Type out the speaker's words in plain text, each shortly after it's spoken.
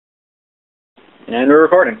And we're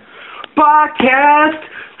recording. Podcast!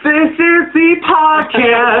 This is the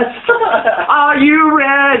podcast! Are you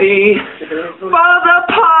ready for the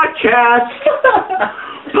podcast?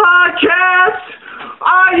 Podcast!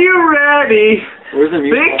 Are you ready? Where's the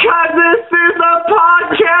music? Because this is a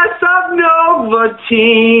podcast of Nova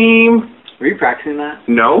Team. Were you practicing that?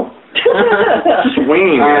 No. Just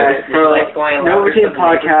winging it. Alright, so Nova Team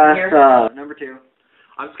podcast, number 2.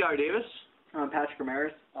 I'm Scott Davis. I'm Patrick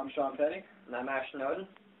Ramirez. I'm Sean Petty. And I'm Ashton Oden.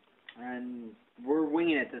 And we're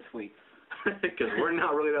winging it this week. Because we're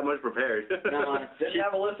not really that much prepared. No, Didn't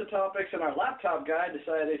have a list of topics, and our laptop guy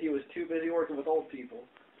decided he was too busy working with old people.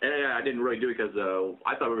 And I didn't really do it because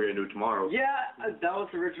I thought we were going to do it tomorrow. yeah, that was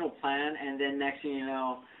the original plan, and then next thing you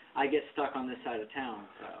know, I get stuck on this side of town,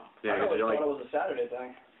 so. Yeah, I always you're thought like, it was a Saturday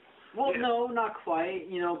thing. Well, Yeah. no, not quite,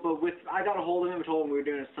 but I got a hold of him and told him we were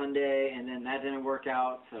doing a Sunday, and then that didn't work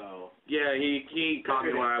out, so. yeah, he caught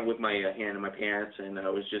me while I with my hand in my pants, and I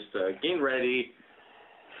was just getting ready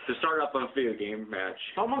to start up on a video game match.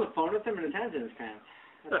 So I'm on the phone with him and his hands in his pants.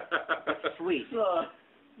 That's sweet.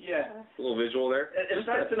 Yeah. A little visual there. It's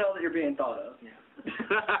nice to know that you're being thought of. Yeah.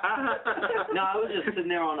 No, I was just sitting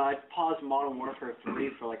there I paused Modern Warfare 3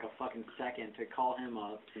 for like a fucking second to call him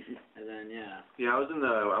up, and then, yeah. Yeah, I was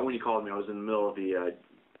when you called me, I was in the middle of the,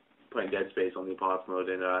 playing Dead Space on the Apocalypse mode,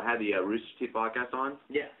 and I had the Rooster Teeth podcast on.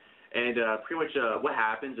 Yeah. And pretty much what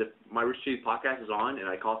happens if my Rooster Teeth podcast is on and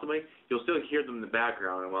I call somebody, you'll still hear them in the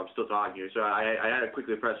background while I'm still talking to you. So I had to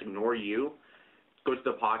quickly press ignore you, go to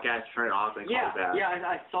the podcast, turn it off, and call it back. Yeah,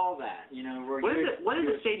 I saw that, What does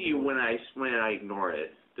it say to you when I ignore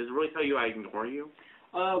it? Does it really tell you I ignore you?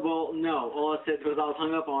 Well, no. All it said was I was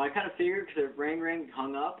hung up on. I kind of figured because it rang,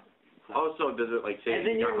 hung up. So. Oh, so does it like say and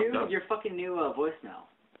then you got hooked up? your fucking new voicemail.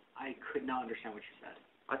 I could not understand what you said.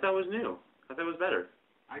 I thought it was new. I thought it was better.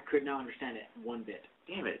 I could not understand it one bit.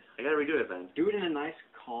 Damn it. I gotta redo it then. Do it in a nice,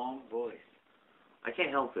 calm voice. I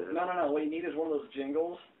can't help it. No. What you need is one of those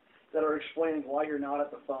jingles that are explaining why you're not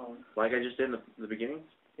at the phone. Like I just did in the beginning?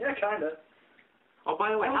 Yeah, kinda. Oh,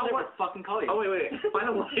 by the way, I would never fucking call you. Oh, wait. By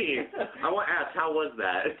the way, I want to ask, how was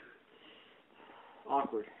that?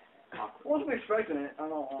 Awkward. I wasn't expecting it. I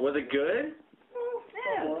don't know. Was it good?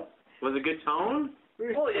 Yeah. Was it good tone?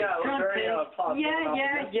 Well, yeah, it was very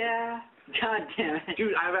positive. Yeah. God damn it.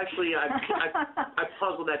 Dude, I've actually, I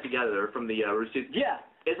puzzled that together from the Rooster. Yeah.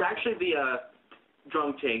 It's actually the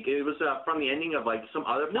Drunk Tank. It was from the ending of like some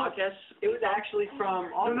other podcast. It was actually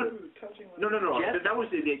from No. Jeff? That was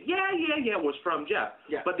the yeah. It was from Jeff.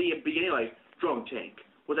 Yeah. But the beginning, like Drunk Tank,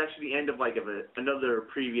 was actually the end of like another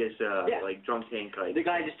previous like Drunk Tank. Like the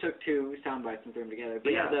guy just took 2 sound bites and threw them together.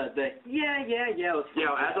 But yeah, yeah was fun.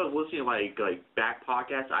 Yeah, as I was listening to like back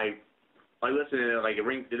podcasts, I listened and it, like it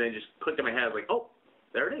ringed and then just clicked in my head like, oh,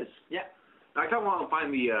 there it is. Yeah. I kind of want to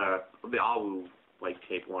find the Awu like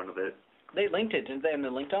tape one of it. They linked it, didn't they? And they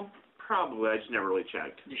linked them? Probably. I just never really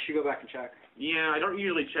checked. You should go back and check. Yeah, I don't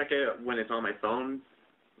usually check it when it's on my phone.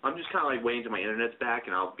 I'm just kind of like waiting till my internet's back,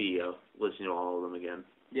 and I'll be listening to all of them again.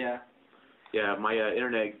 Yeah. Yeah, my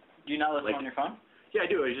internet. Do you not listen like, on your phone? Yeah, I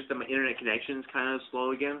do. It's just that my internet connection's kind of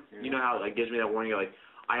slow again. Yeah. You know how it like gives me that warning like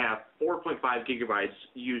I have 4.5 gigabytes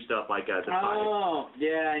used up like the Oh,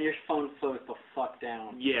 yeah, and your phone slows the fuck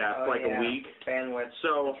down. Yeah, for like a week. Bandwidth.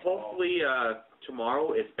 So hopefully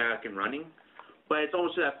tomorrow it's back and running. But it's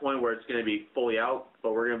almost to that point where it's going to be fully out,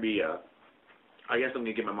 but we're going to be, I guess I'm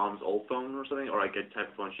going to get my mom's old phone or something, or like a type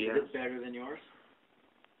of phone she has. Is it better than yours?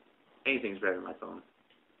 Anything's better than my phone.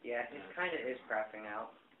 Yeah, it kind of is crapping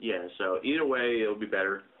out. Yeah, so either way, it'll be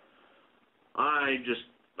better. I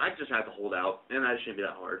just have to hold out, and that shouldn't be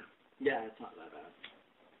that hard. Yeah, it's not that bad.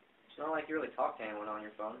 It's not like you really talk to anyone on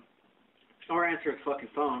your phone. Or answer a fucking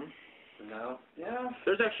phone. No. Yeah.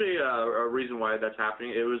 There's actually a reason why that's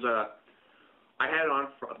happening. It was, I had it on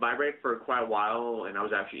vibrate for quite a while, and I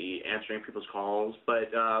was actually answering people's calls. But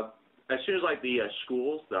as soon as like the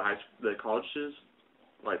schools, the colleges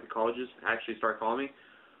actually start calling me,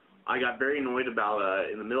 I got very annoyed about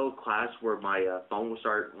in the middle of class where my phone would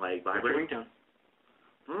start like vibrating. Ringtone.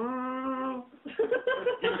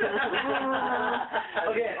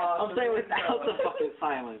 Okay, I'll say without the fucking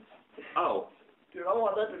silence. Oh. Dude, I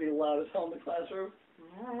want that to be loud as hell in the classroom.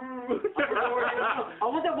 I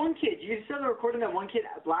want that one kid. You still recording that one kid,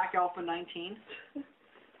 Black Alpha 19?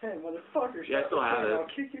 Hey, motherfucker, Yeah, I still have it. I'll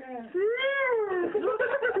kick your ass.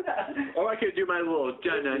 Or I could do my little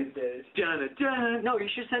dun-dun, These days. dun-dun-dun. No, you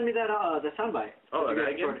should send me that the soundbite. Oh, So that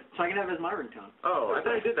again? I can have it as my ringtone. Oh, I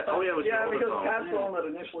thought I did that. Oh, yeah, it was Yeah, your because phone. Pat's the one that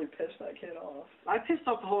initially pissed that kid off. I pissed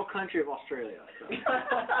off the whole country of Australia. So.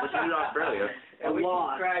 What you do to Australia? And we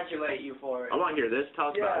lot. congratulate you for it. I want to hear this. Tell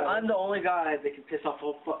us about it. I'm the only guy that can piss off the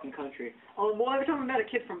whole fucking country. Oh, well, every time I met a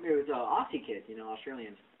kid from, it was Aussie kid, you know,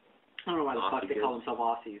 Australians. I don't know why the fuck they call themselves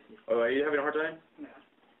Aussies. Oh, are you having a hard time? No.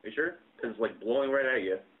 Are you sure? Because it's like blowing right at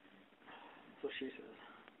you. That's what she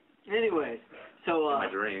says. Anyways, so, In my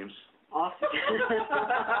dreams. Aussie.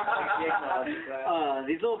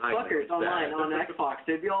 These little I know fuckers that. online on Xbox,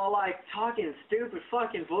 they'd be all like talking stupid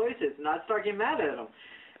fucking voices, and I'd start getting mad at them.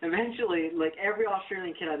 Eventually, like every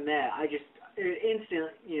Australian kid I met,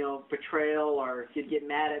 instant, you know, betrayal, or he'd get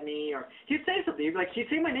mad at me, or he'd say something. He'd be like, he'd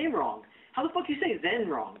say my name wrong. How the fuck do you say Zen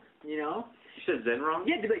wrong? You know? You said Zen wrong?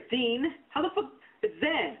 Yeah, he'd be like, Zine. How the fuck? It's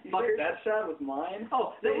Zen. You Fuckers. think that's sad with mine?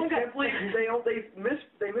 Oh, that one guy.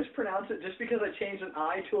 They mispronounce it just because I changed an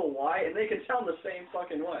I to a Y, and they can sound the same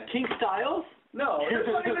fucking way. King Styles? No, it's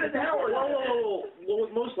not even an L. Whoa. Well,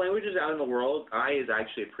 with most languages out in the world, I is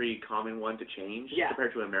actually a pretty common one to change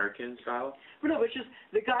compared to American style. But no, it's just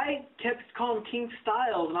the guy kept calling him King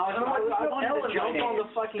Styles, and I wanted to jump on the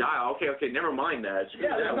fucking. Style. Okay, never mind that.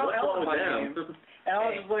 Yeah, there's no L in my name. And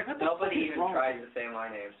I was just like, what the fuck Nobody is even wrong? tries to say my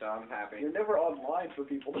name, so I'm happy. You're never online for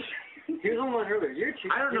people to say. Here's one earlier. You're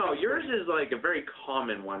too. I don't know. Yours is like a very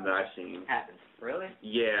common one that I've seen. Happens. Really?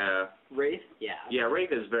 Yeah. Wraith? Yeah. Yeah,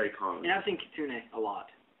 Wraith is very common. And I've seen Kitsune a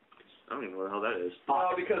lot. I don't even know what the hell that is.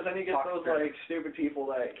 No, because then you get those like stupid people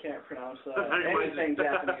that can't pronounce anything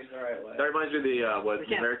Japanese the right way. That reminds me of the what They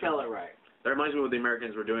the can't Americans. spell it right. That reminds me of what the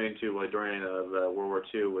Americans were doing to during the World War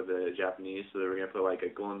II with the Japanese. So they were gonna put like a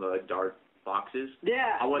glow in the dark boxes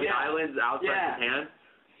Yeah. on one of the islands outside Japan.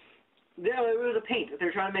 Yeah, it was a paint. They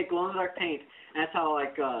were trying to make glow-in-the-dark paint, and that's how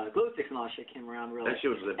like glow sticks and all that shit came around. Really. That shit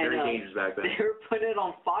was very dangerous back then. They were putting it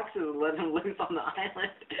on foxes and letting them loose on the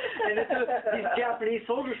island, and these Japanese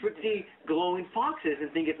soldiers would see glowing foxes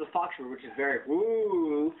and think it's a fox river, which is very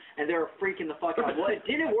woo, and they were freaking the fuck out. Well, it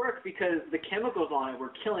didn't work because the chemicals on it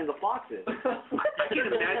were killing the foxes. I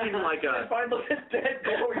can imagine like a. If I look at dead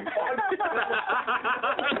glowing foxes.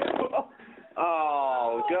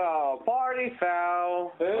 Oh, go party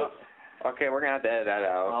foul. Okay, we're gonna have to edit that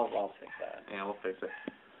out. I'll fix that. Yeah, we'll fix it.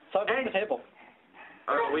 So I bumped the table.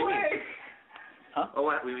 What do you mean? Huh? Oh,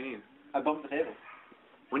 what do you mean? I bumped the table.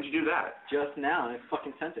 When'd you do that? Just now, and I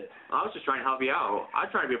fucking sent it. I was just trying to help you out.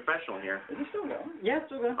 I'm trying to be a professional here. Is it still going? Yeah, it's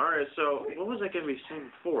still good. All right, so what was I gonna be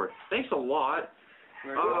saying before? Thanks a lot.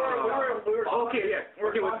 We were talking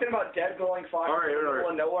about dead glowing foxes in the middle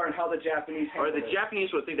of nowhere and how the Japanese Or handled the it. Japanese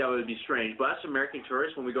would think that would be strange, but us American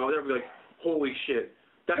tourists, when we go over there, we'll be like, holy shit,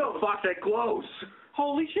 that's a fox that glows.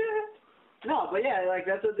 Holy shit! No, but yeah, like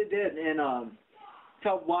that's what they did, and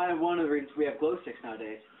tell why one of the reasons we have glow sticks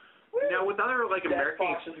nowadays. Now with other like Dead American,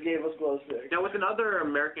 foxes gave us glow sticks. now with another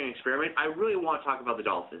American experiment, I really want to talk about the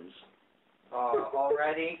dolphins.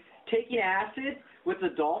 Already? Taking acid with the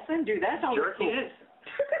dolphin, dude, that sounds Jerking cool. it?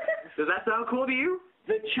 Does that sound cool to you?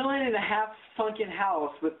 The chilling in a half-sunken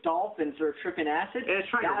house with dolphins or tripping acid. And it's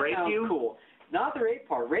trying to rape you? That sounds cool. Not the rape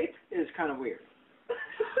part. Rape is kind of weird.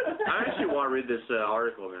 I actually want to read this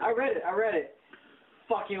article now. I read it.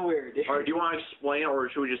 Fucking weird. Or do you want to explain it, or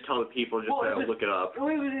should we just tell the people just look it up? Well,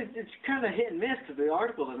 it's kind of hit and miss because the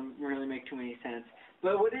article doesn't really make too many sense.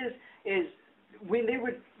 But what is when they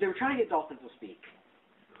were trying to get dolphins to speak,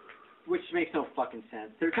 which makes no fucking sense.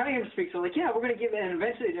 They're trying to get them to speak, so like, yeah, we're going to give it, and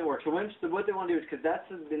eventually it didn't work. So what they want to do is, because that's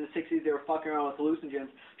in the 60s, they were fucking around with hallucinogens,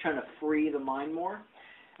 trying to free the mind more.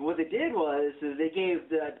 And what they did was they gave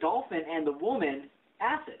the dolphin and the woman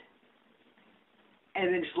acid.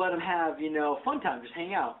 And then just let them have, fun time, just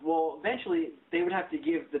hang out. Well, eventually, they would have to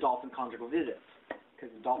give the dolphin conjugal visits, because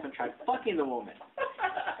the dolphin tried fucking the woman.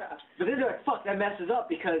 But then they're like, fuck, that messes up,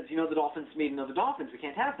 because, the dolphins meeting other dolphins. We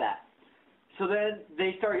can't have that. So then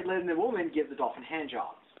they started letting the woman give the dolphin hand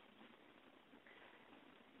jobs.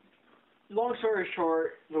 Long story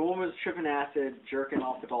short, the woman was tripping acid, jerking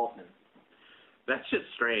off the dolphin. That's just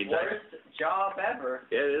strange. Worst job ever.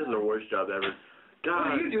 Yeah, it is the worst job ever.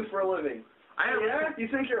 God. What do you do for a living? You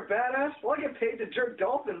think you're a badass? Well, I get paid to jerk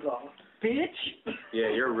dolphins off. Bitch! Yeah,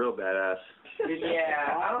 you're a real badass.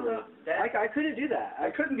 Yeah, I don't know. I couldn't do that.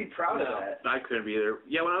 I couldn't be proud of that. I couldn't be either.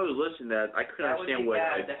 Yeah, when I was listening to that, I couldn't understand what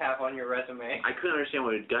that would be bad to have on your resume. I couldn't understand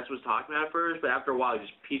what Gus was talking about at first, but after a while, I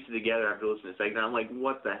just pieced it together after listening to the segment. I'm like,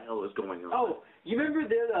 what the hell is going on? Oh, you remember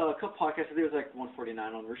a couple podcasts? There was like 149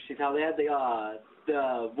 on Rooster Teeth. How they had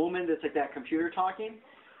the woman that's like that computer talking.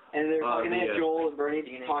 And they had Joel and Bernie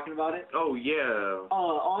talking about it. Oh, yeah.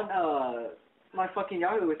 On my fucking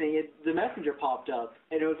Yahoo thing, the messenger popped up,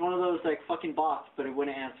 and it was one of those, like, fucking bots, but it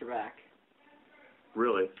wouldn't answer back.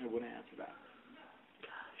 Really? It wouldn't answer back.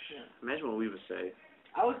 Gosh. Yeah. Imagine what we would say.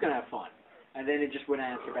 I was going to have fun. And then it just wouldn't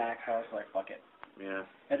answer back, so I was like, fuck it. Yeah.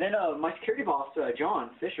 And then my security boss,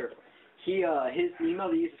 John Fisher, his email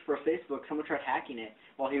that he uses for Facebook, someone tried hacking it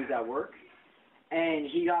while he was at work. And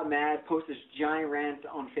he got mad, posted this giant rant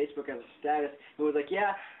on Facebook as a status. It was like,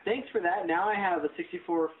 yeah, thanks for that. Now I have a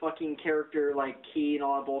 64 fucking character, like, key and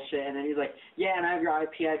all that bullshit. And then he's like, yeah, and I have your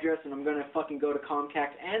IP address, and I'm going to fucking go to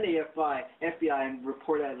Comcast and the FBI and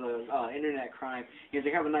report it as a internet crime. He was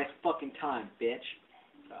like, have a nice fucking time, bitch.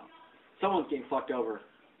 So, someone's getting fucked over.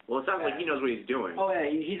 Well, it sounds like he knows what he's doing. Oh,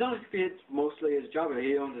 yeah, he's on it's mostly his job.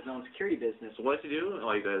 He owns his own security business. So what does he do?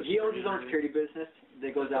 Like this? He owns his own security business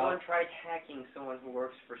that goes out. Someone tried hacking someone who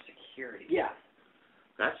works for security. Yeah.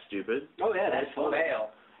 That's stupid. Oh, yeah, that's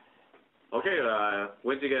fail. Okay,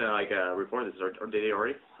 when's he going to, report this? Or did he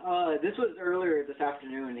already? This was earlier this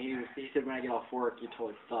afternoon. He said when I get off work, you're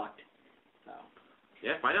totally fucked. So.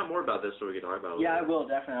 Yeah, find out more about this so we can talk about it. Yeah, I will,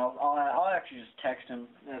 definitely. I'll actually just text him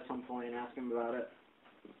at some point and ask him about it.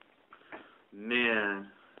 Man.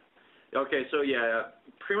 Okay, so yeah,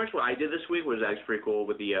 pretty much what I did this week was actually pretty cool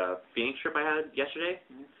with the Phoenix trip I had yesterday.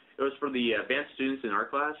 Mm-hmm. It was for the advanced students in our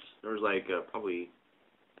class. There was like probably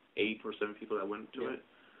 8 or 7 people that went to it.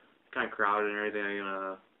 Kind of crowded and everything.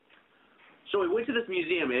 So we went to this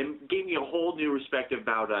museum and it gave me a whole new respect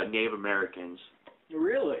about Native Americans.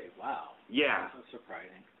 Really? Wow. Yeah. That's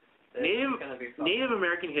surprising. Native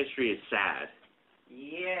American history is sad.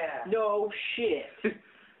 Yeah. No shit.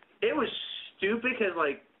 It was stupid because,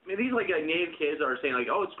 like, these, like, Native kids are saying, like,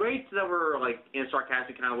 oh, it's great that we're, like, in a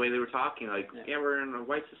sarcastic kind of way they were talking. Like, yeah, we're in a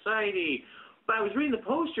white society. But I was reading the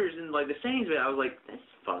posters and, like, the sayings of it. I was like, that's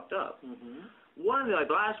fucked up. Mm-hmm. One of the, like,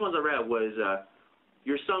 the last ones I read was,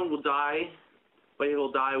 your son will die, but he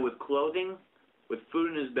will die with clothing, with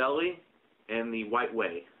food in his belly, and the white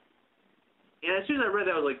way. And as soon as I read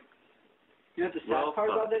that, I was like, you know what the sad part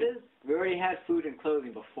about that is? We already had food and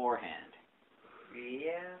clothing beforehand.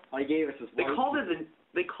 Yeah. All he gave us was They called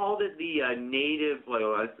it the native, like,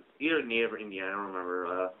 either native or Indian, I don't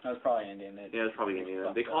remember. That was probably Indian. Yeah, it was probably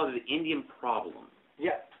Indian. They called it the Indian problem.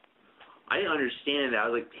 Yeah. I didn't understand that. I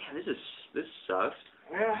was like, damn, this sucks.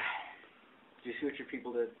 Yeah. Did you see what your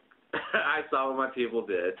people did? I saw what my people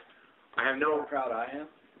did. I have no... How proud I am.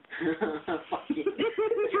 You're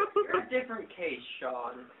a different case,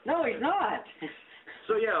 Sean. No, he's not.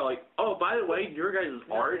 So yeah, like, oh, by the way, your guys'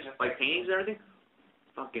 art, like paintings and everything,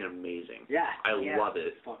 fucking amazing. Yeah. I love it.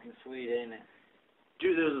 It's fucking sweet, isn't it?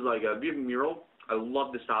 Dude, this is like a beautiful mural. I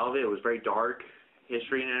love the style of it. It was very dark,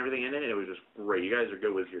 history and everything in it. It was just great. You guys are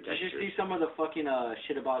good with your textures. Did you see some of the fucking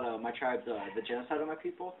shit about my tribe's the genocide of my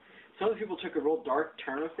people? Some of the people took a real dark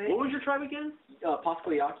turn with it. What was your tribe again?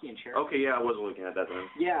 Pasquayaki and Cherokee. Okay, yeah, I wasn't looking at that then.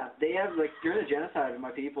 Yeah, they have, like, during the genocide of my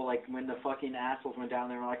people, like, when the fucking assholes went down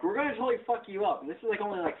there and were like, we're going to totally fuck you up. And this is, like,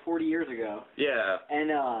 only, like, 40 years ago. Yeah. And,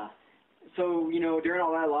 so, you know, during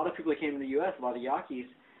all that, a lot of people that came to the U.S., a lot of Yaquis,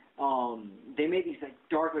 they made these, like,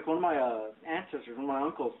 dark, like, one of my ancestors, one of my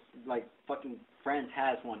uncles, like, fucking friends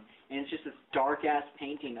has one. And it's just this dark-ass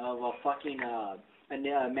painting of a fucking, a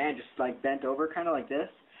man just, like, bent over kind of like this.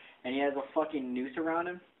 And he has a fucking noose around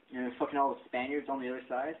him, and there's fucking all the Spaniards on the other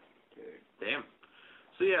side. Dude. Damn.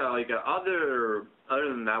 So yeah, like other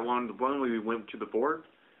than that one, the one we went to before,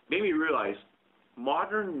 made me realize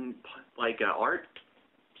modern like art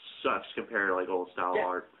sucks compared to like old style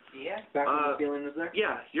art. Yeah. Back when the feeling was there.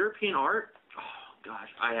 Yeah, European art. Oh gosh,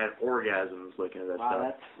 I had orgasms looking at that stuff.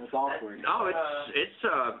 Wow, that's awkward. No, it's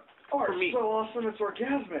for me. So awesome, it's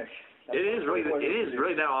orgasmic. It is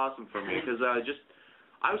really that awesome for me because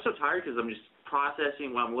I was so tired because I'm just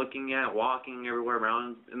processing what I'm looking at, walking everywhere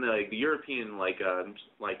around in the European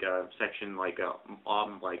section like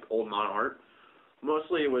old modern art.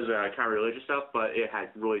 Mostly it was kind of religious stuff, but it had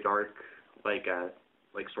really dark like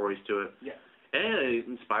stories to it. Yeah. And it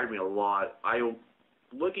inspired me a lot.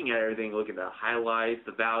 Looking at everything, looking at the highlights,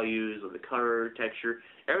 the values of the color, texture,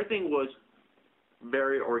 everything was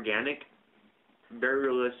very organic, very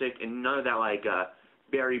realistic, and none of that like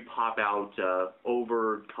very pop-out,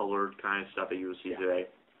 over-colored kind of stuff that you would see today.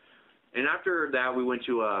 And after that, we went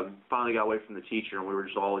to, finally got away from the teacher, and we were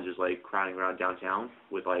just all just, like, crowding around downtown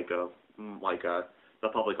with, the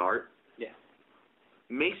public art. Yeah.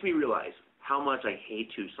 Makes me realize how much I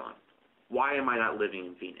hate Tucson. Why am I not living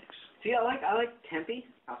in Phoenix? See, I like Tempe,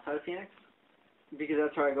 outside of Phoenix, because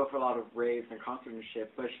that's where I go for a lot of raves and concerts and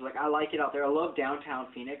shit. But it's like, I like it out there. I love downtown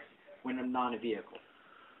Phoenix when I'm not in a vehicle.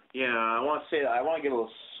 Yeah, I want to say that I want to give a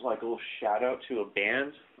little shout out to a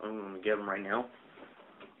band. I'm going to give them right now.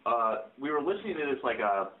 We were listening to this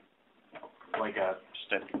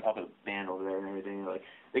just a other band over there and everything. Like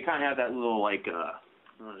they kind of have that little what is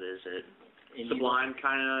it? Sublime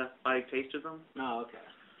kind of taste to them. Oh, okay.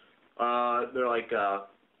 They're like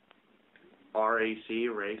RAC,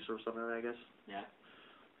 race or something, I guess. Yeah.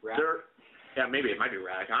 Rack? Yeah, maybe it might be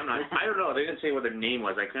Rack. I don't know. They didn't say what their name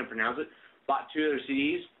was. I couldn't pronounce it. Bought 2 of their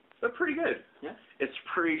CDs. They're pretty good. Yeah. It's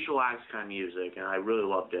pretty chillax kind of music, and I really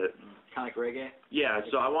loved it. Kind of like reggae? Yeah,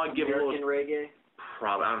 so I want to give a little... American reggae?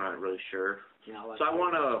 Probably. I'm not really sure. You know, like so I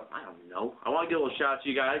want to give a little shout out to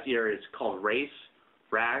you guys. Here it's called Race,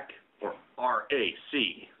 Rack, or RAC.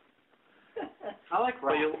 I like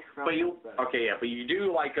Rack. But you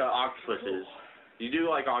do like octopuses. You do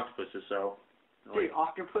like octopuses, so... Dude,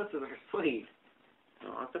 octopuses are sweet.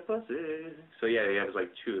 Octopuses. So yeah, there's like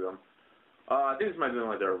 2 of them. I think this might be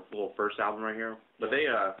like their little first album right here, but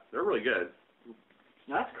they're really good.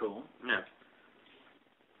 That's cool. Yeah.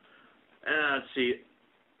 And let's see,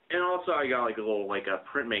 and also I got like a little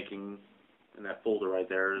printmaking in that folder right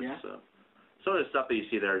there. Yeah. So some of the stuff that you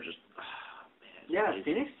see there is just man. Yeah,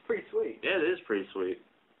 Phoenix is pretty sweet. Yeah, it is pretty sweet.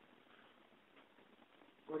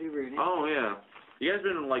 What are you reading? Oh yeah. You guys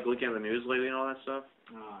been looking at the news lately and all that stuff?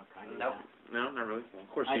 Oh, kind of. Nope. No, not really. Well, of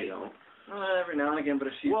course you don't. Every now and again, but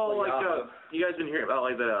if she's you guys been hearing about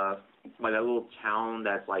that little town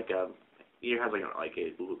that's it has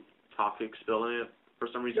a little toxic spill in it for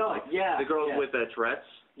some reason? Oh, yeah. The girl with Tourette's?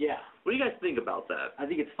 Yeah. What do you guys think about that? I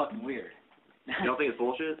think it's fucking weird. You don't think it's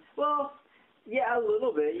bullshit? Well, yeah, a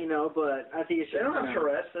little bit, but I think it's just... They don't have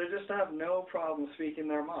Tourette's, they just have no problem speaking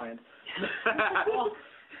their mind. Well,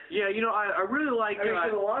 yeah, I really like... I mean,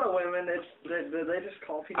 for a lot of women, they just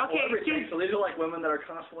call people everything. So these are like women that are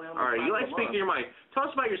constantly on the All right, you like speaking your mind. Tell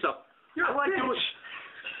us about yourself. You're a bitch.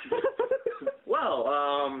 Well,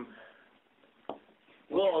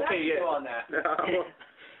 okay, yeah. On that.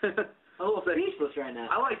 I'm a little speechless right now.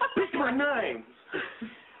 I like speak my name.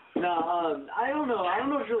 No, I don't know. I don't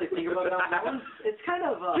know what to really think about that one. It's kind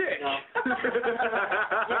of, dick.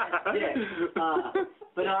 Yeah, dick.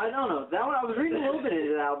 But no, I don't know. That one, I was reading a little bit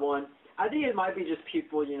into that one. I think it might be just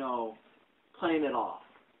people, playing it off.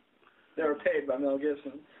 They were paid by Mel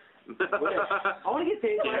Gibson. I want to get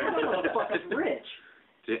paid by some motherfucker's rich.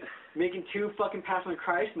 Yeah. Making 2 fucking Passion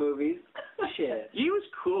Christ movies. Shit. He was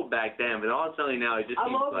cool back then, but all of a sudden now he just I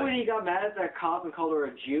seems love when he got mad at that cop and called her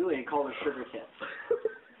a Jew and he called her sugar tits.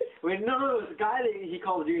 It was the guy that he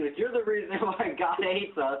called a Jew. Like, you're the reason why God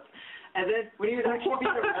hates us. And then when he was actually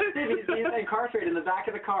being arrested, he was incarcerated in the back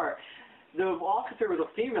of the car. The officer was a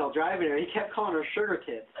female driving her. He kept calling her sugar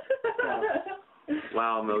tits.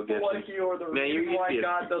 Wow, Mel Gibson. Like you are the reason why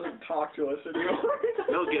God doesn't talk to us anymore.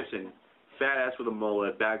 Mel Gibson, badass with a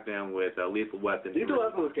mullet, back then with Lethal Weapon. Lethal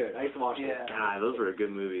Weapon was good. I used to watch it. God, those were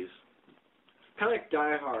good movies. Kind of like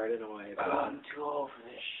Die Hard in a way. But I'm too old for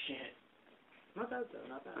this shit. Not bad, though.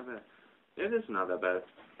 Not bad. Not bad. It is not that bad.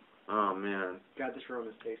 Oh, man. God, this room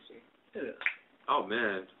is tasty. It is. Oh,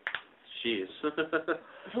 man. Jeez.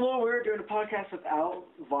 It's a little weird doing a podcast without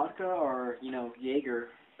vodka or, Jaeger.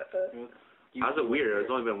 How's it weird?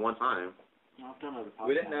 It's only been one time. I've done other podcasts.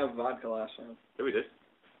 We didn't have vodka last time. Yeah, we did.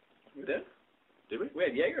 We did? Did we? We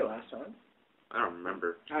had Jaeger last time. I don't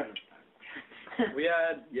remember. I don't know. We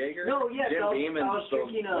had Jaeger, No, yeah, Jim Beam, and I was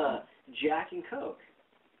drinking Jack and Coke.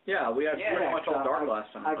 Yeah, we had pretty much all dark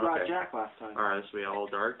last time. I brought Jack last time. All right, so we all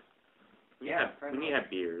dark. We need to have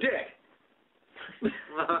beers. Dick!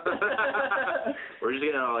 We're just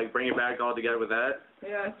gonna bring it back all together with that.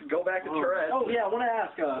 Yeah, go back to Tourette's. Oh yeah, I want to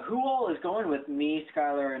ask who all is going with me,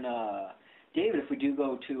 Skylar, and David if we do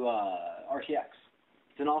go to RTX.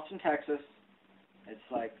 It's in Austin, Texas.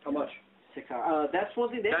 It's like how much? 6 hours. That's one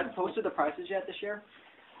thing. They haven't posted the prices yet this year.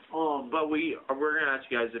 But we're gonna ask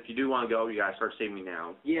you guys if you do want to go, you guys start saving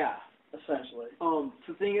now. Yeah. Essentially. So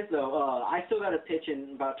the thing is though, I still got to pitch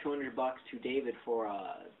in about $200 to David for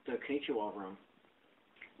the Konnichiwa room.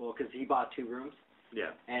 Well, because he bought 2 rooms.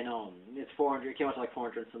 Yeah. And it's $400. It came out to like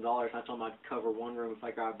 $400 and some dollars. I told him I'd cover 1 room if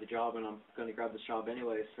I grab the job, and I'm going to grab this job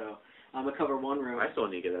anyway. So I'm gonna cover 1 room. I still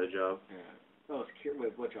need to get that job. Yeah. Oh, security.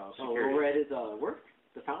 Wait, what job? Security. Oh, over at his work,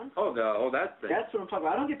 the fountain. Oh, that thing. That's what I'm talking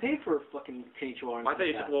about. I don't get paid for fucking Konnichiwa. I thought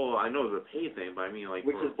you said, well, I know the pay thing, but I mean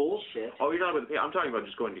which is bullshit. Oh, you're not about the pay. I'm talking about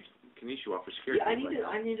just going to Konnichiwa for security. Yeah,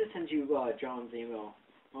 I need to send you John's email.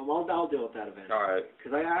 I'll deal with that eventually. All right.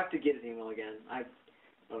 Because I have to get his email again. I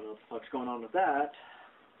don't know what the fuck's going on with that.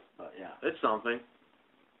 But yeah. It's something.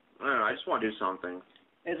 I don't know. I just want to do something.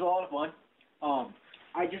 It's a lot of fun.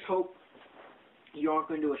 I just hope you aren't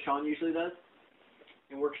going to do what Sean usually does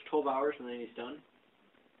and works 12 hours and then he's done.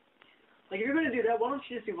 Like, if you're going to do that, why don't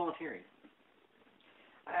you just do volunteering?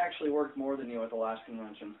 I actually worked more than you at the last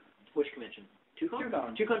convention. Which convention? 2Con?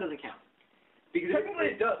 2Con. 2Con doesn't count. Because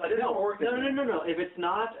technically it does. I didn't work there. No. If it's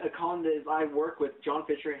not a con that I work with John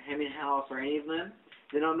Fisher, Hemminghouse, or any of them,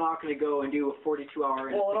 then I'm not going to go and do a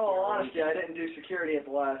 42-hour... Well, in all honesty, I didn't do security at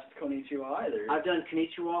the last Konnichiwa either. I've done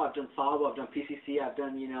Konnichiwa, I've done Sabo, I've done PCC, I've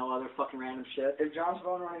done, other fucking random shit. If John's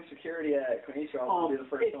phone running security at Konnichiwa, I'll be the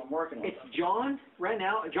first one working with him. It's John, right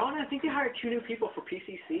now. John, I think they hired 2 new people for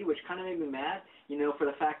PCC, which kind of made me mad, for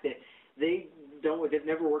the fact that they've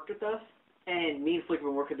never worked with us, and me and Flick have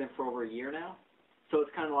been working with them for over a year now. So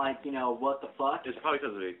it's kind of like, what the fuck? It's probably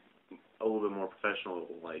because they're a little bit more professional,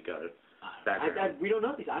 background. We don't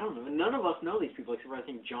know these. I don't know. None of us know these people except for I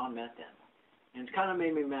think John met them. And it kind of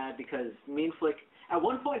made me mad because me and Flick, at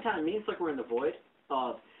one point in time, me and Flick were in the void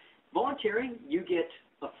of volunteering. You get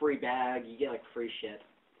a free bag. You get, free shit.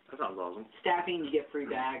 That sounds awesome. Staffing, you get free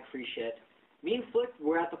bag, free shit. Me and Flick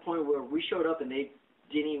were at the point where we showed up and they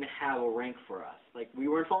didn't even have a rank for us. We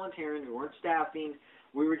weren't volunteering. We weren't staffing.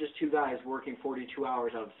 We were just 2 guys working 42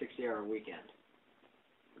 hours out of a 60-hour weekend.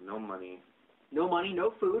 No money. No money,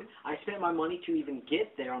 no food. I spent my money to even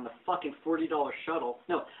get there on the fucking $40 shuttle.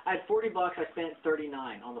 No, I had $40. I spent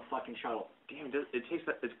 $39 on the fucking shuttle. Damn, it takes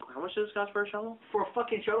that. How much does this cost for a shuttle? For a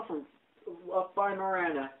fucking shuttle from up by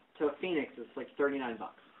Marana to Phoenix, it's like $39.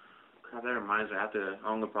 God, that reminds me.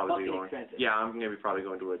 I'm gonna probably be going. Expensive. Yeah, I'm gonna be probably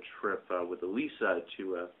going to a trip with Elisa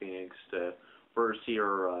to Phoenix to first see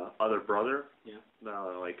her other brother. Yeah.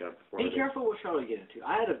 Before. Be careful what shuttle you get into.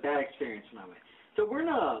 I had a bad experience when I went. So we're in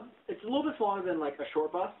it's a little bit smaller than a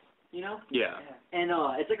short bus, Yeah. And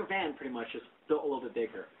it's like a van pretty much, just built a little bit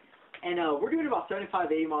bigger. And we're doing about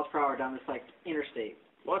 75, 80 miles per hour down this interstate.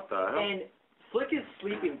 What the hell? And Flick is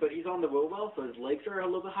sleeping, but he's on the wheel well, so his legs are a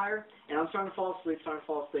little bit higher. And I'm starting to fall asleep.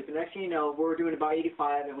 And next thing you know, we're doing about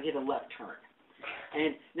 85, and we hit a left turn.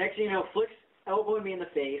 And next thing you know, Flick's elbowing me in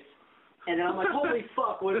the face. And then I'm like, holy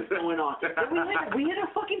fuck, what is going on? And we hit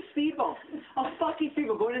a fucking speed bump.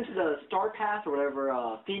 Going into the Star Pass or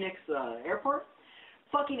whatever, Phoenix airport.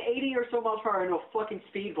 Fucking 80 or so miles per hour into a fucking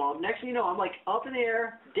speed bump. Next thing you know, I'm up in the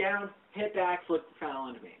air, down, hit back, Flick fell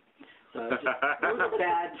into me. So it was a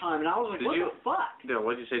bad time. And I was like, what the fuck? Yeah,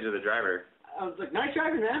 what did you say to the driver? I was like, nice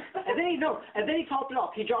driving, man. And then he topped it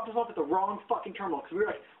off. He dropped us off at the wrong fucking terminal because we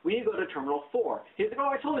were like, we need to go to Terminal 4. He's like,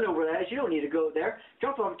 oh, I totally know where that is. You don't need to go there.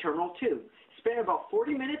 Dropped off at Terminal 2. Spent about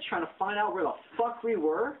 40 minutes trying to find out where the fuck we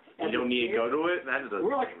were. You don't need to go to it?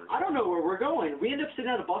 We're like, I don't know where we're going. We ended up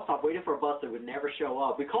sitting at a bus stop waiting for a bus that would never show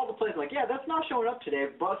up. We called the place like, yeah, that's not showing up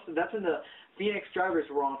today. That's when the Phoenix drivers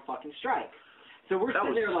were on fucking strike. So we're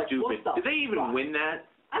sitting there like, stupid. Did they even win that?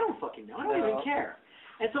 I don't fucking know. I don't even care.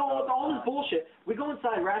 And so all this bullshit, we go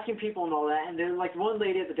inside, we're asking people and all that, and then one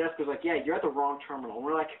lady at the desk was like, yeah, you're at the wrong terminal. And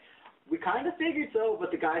we're like, we kind of figured so,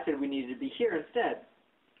 but the guy said we needed to be here instead.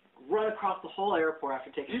 Run across the whole airport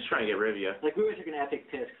after taking... He's trying to get rid of you. We went and took an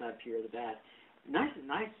epic piss because I had pee really bad. Nice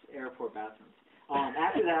airport bathrooms.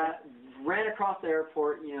 After that, ran across the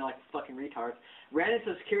airport, fucking retards. Ran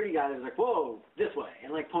into a security guy that was like, whoa, this way.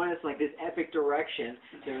 And pointed us in this epic direction.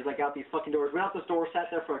 There was out these fucking doors. Went out this door,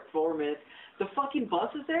 sat there for 4 minutes. The fucking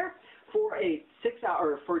bus is there for a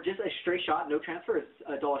 6-hour, for just a straight shot, no transfer, is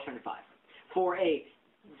 $1.75. For a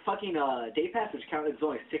fucking day pass, which counted as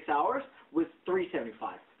only 6 hours, was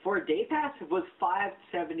 $3.75. For a day pass, it was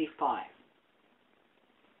 $5.75.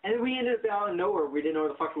 And then we ended up out of nowhere. We didn't know where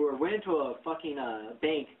the fuck we were. Went into a fucking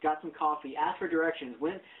bank, got some coffee, asked for directions,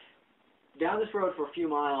 went down this road for a few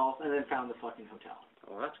miles, and then found the fucking hotel.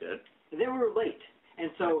 Oh, that's good. And then we were late.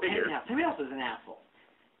 And so Hemminghouse is an asshole.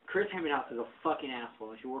 Chris Hemminghouse is a fucking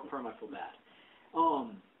asshole. If you work for him, I feel bad.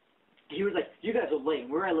 He was like, you guys are late.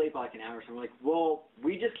 We were late by an hour. So we're like, well,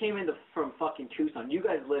 we just came from fucking Tucson. You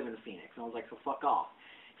guys live in Phoenix. And I was like, so fuck off.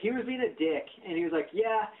 He was being a dick, and he was like,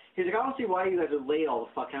 yeah. He was like, I don't see why you guys are late all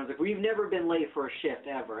the fucking time. I was like, we've never been late for a shift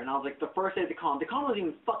ever. And I was like, the first day of the con wasn't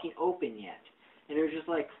even fucking open yet. And it was just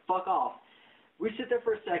like, fuck off. We sit there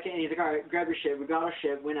for a second, and he's like, all right, grab your shit. We got our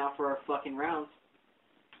shit, went out for our fucking rounds.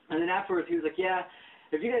 And then afterwards, he was like, yeah,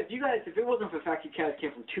 if it wasn't for the fact you guys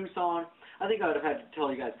came from Tucson, I think I would have had to tell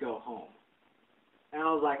you guys to go home. And I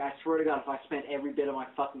was like, I swear to God, if I spent every bit of my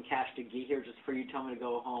fucking cash to get here just for you to tell me to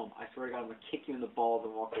go home, I swear to God, I'm going to kick you in the balls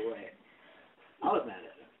and walk away. I was mad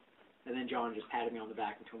at him. And then John just patted me on the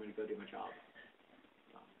back and told me to go do my job.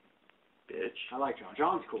 So. Bitch. I like John.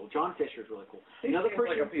 John's cool. John Fisher's really cool. Another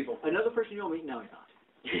person you'll meet? No, he's not.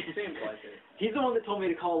 Seems like it. He's the one that told me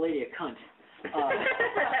to call a lady a cunt.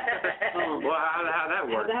 Well, how'd that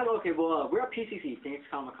work? Okay, well, we're at PCC, Phoenix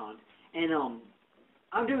Comic-Con, and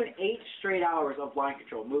I'm doing 8 straight hours of line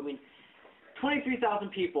control, moving 23,000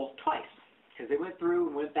 people twice. because they went through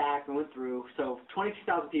and went back and went through. So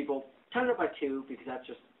 22,000 people, times it up by 2 because that's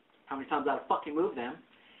just how many times I had to fucking move them.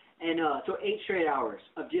 And so 8 straight hours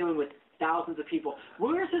of dealing with thousands of people.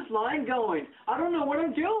 Where's this line going? I don't know what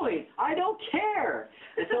I'm doing. I don't care.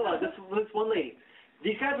 And so this one lady,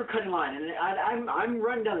 these guys were cutting line, and I'm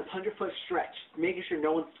running down this 100-foot stretch, making sure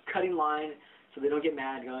no one's cutting line so they don't get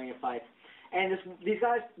mad going in fights. And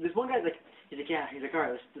this one guy's like, he's like, yeah. He's like, all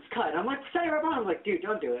right, let's cut. And I'm like, standing right behind him. I'm like, dude,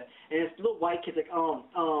 don't do it. And this little white kid's like,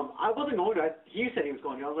 I wasn't going to. He said he was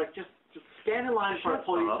going to. I was like, just stand in line before I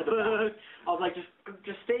pull you to the back. I was like,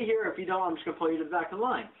 just stay here. If you don't, I'm just gonna pull you to the back of the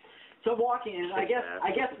line. So I'm walking, and I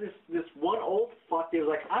guess this one old fuck, they was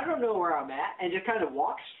like, I don't know where I'm at, and just kind of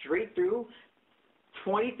walked straight through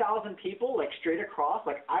 20,000 people, like straight across.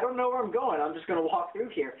 Like, I don't know where I'm going. I'm just gonna walk through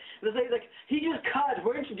here. And this lady's like, he just cut.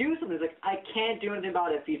 We're introducing him. He's like, I can't do anything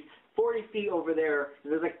about it. If he's 40 feet over there,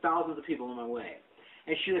 and there's like thousands of people in my way.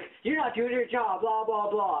 And she's like, you're not doing your job, blah blah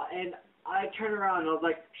blah. And I turned around and I was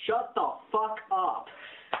like, shut the fuck up.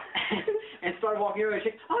 And started walking over.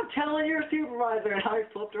 She's like, I'm telling your supervisor. And I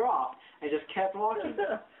flipped her off and just kept walking.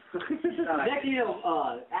 Next thing you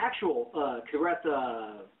know, we're at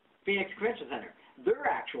the Phoenix Convention Center. Their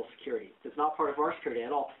actual security. It's not part of our security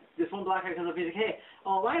at all. This one black guy comes up and he's like, hey,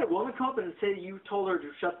 I had a woman come up and say you told her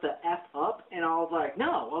to shut the F up. And I was like,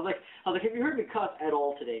 no. I was like, have you heard me cuss at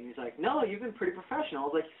all today? And he's like, no, you've been pretty professional. I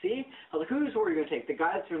was like, see? I was like, whose word are you going to take? The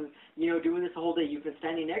guy that's been, doing this the whole day you've been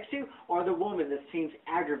standing next to, or the woman that seems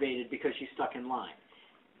aggravated because she's stuck in line?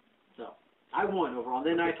 So I won overall. And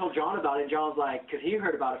then I told John about it. John was like, because he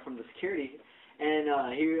heard about it from the security. And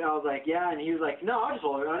I was like, yeah. And he was like, no, I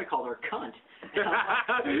called her a cunt.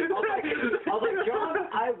 I was like, John,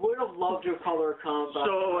 I would have loved to have called her a cunt.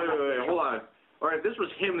 So, wait, hold on. All right, this was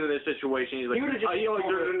him in this situation. He's like, no.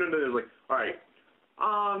 Like, all right.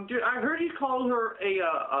 Dude, I heard you call her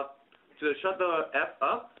to shut the F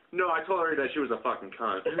up. No, I told her that she was a fucking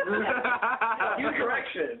cunt.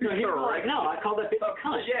 Correction. No, I called that bitch a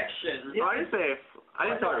cunt. Objection. No, I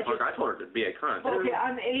didn't tell her to fuck. I told her to be a cunt. Okay,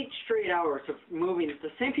 I'm 8 straight hours of moving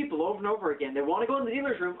the same people over and over again. They want to go in the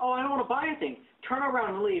dealer's room. Oh, I don't want to buy anything. Turn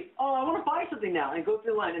around and leave. Oh, I want to buy something now. And go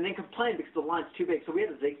through the line and then complain because the line's too big. So we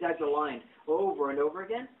had to zigzag the line over and over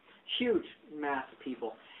again. Huge mass of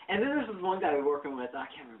people. And then there's this one guy we're working with. I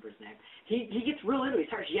can't remember his name. He gets real into it. He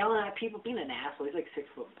starts yelling at people, being an asshole. He's like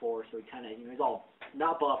 6'4", so he kind of, he's all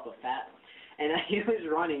not buff but fat. And he was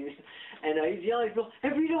running, and he's yelling at people,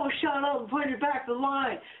 if you don't shut up and put your back to the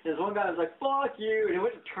line. And this one guy was like, fuck you. And he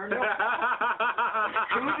went to turn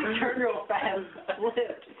real fast,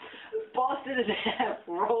 flipped, busted his ass,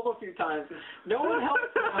 rolled a few times. No one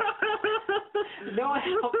helped him. No one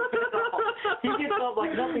helped him at all. He gets up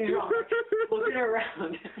like nothing's wrong, looking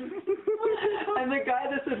around. And the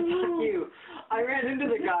guy that said, fuck you, I ran into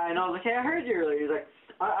the guy, and I was like, hey, I heard you earlier. He's like,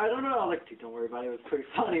 I don't know. I was like, dude, don't worry about it. It was pretty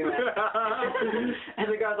funny, man. And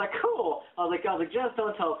the guy was like, cool. I was like, just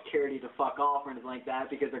don't tell security to fuck off or anything like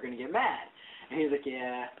that because they're going to get mad. And he's like,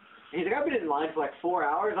 yeah. And he's like, I've been in line for like 4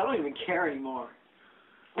 hours. I don't even care anymore.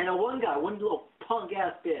 And one little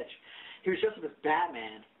punk-ass bitch, he was dressed up as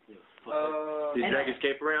Batman. Did you drag his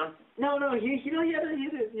cape around? No, he had a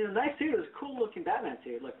nice suit. It was a cool-looking Batman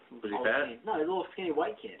suit. Like, was he fat? No, he was a little skinny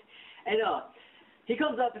white kid. And he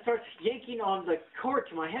comes up and starts yanking on the cord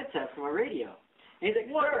to my headset for my radio. And he's like,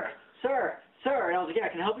 sir. And I was like, yeah,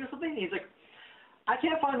 can I help you with something? And he's like, I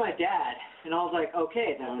can't find my dad. And I was like,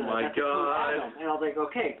 okay. That's God. And I was like,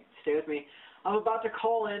 okay, stay with me. I'm about to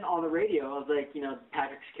call in on the radio. I was like,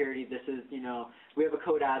 Patrick Security, this is, we have a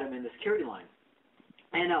code Adam in the security line.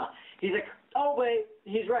 And he's like, oh, wait,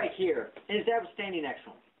 he's right here. And his dad was standing next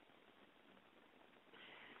to him.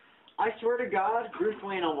 I swear to God, Bruce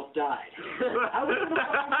Wayne almost died. I was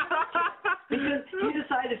because he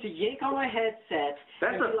decided to yank on my headset.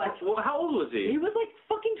 Well, how old was he? He was like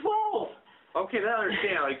fucking 12. Okay, I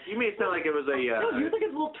understand. Like, you made it sound like it was a... no, he was like a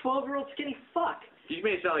little 12-year-old skinny fuck. You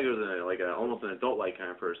made it sound like it was almost an adult-like kind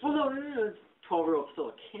of person. Well, no, 12-year-old's still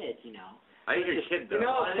a kid, I think you're a kid, though.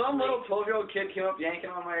 Some little 12-year-old kid came up yanking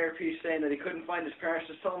on my earpiece saying that he couldn't find his parents.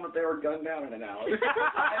 Just told him that they were gunned down in an alley. I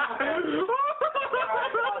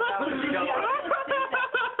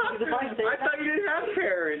thought you didn't have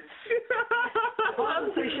parents. If I was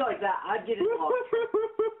to say shit like that, I'd get involved.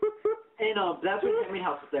 And that's when Henry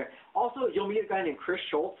House was there. Also, you'll meet a guy named Chris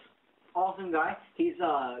Schultz. Awesome guy. He's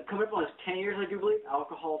coming up on his 10 years, I do believe,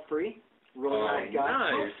 alcohol-free. Really nice guy.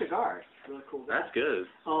 Nice. Smokes cigars. Really cool guy. That's good.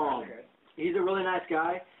 He's a really nice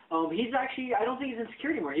guy. He's actually, I don't think he's in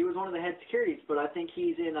security anymore. He was one of the head securities, but I think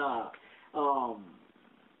he's in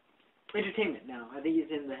entertainment now. I think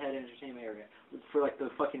he's in the head entertainment area for like the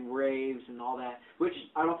fucking raves and all that, which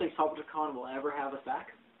I don't think SalvageCon will ever have us back.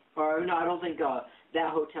 Or no, I don't think that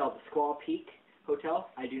hotel, the Squaw Peak Hotel,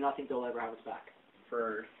 I do not think they'll ever have us back.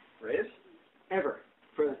 For raves? Ever.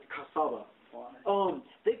 For Salva.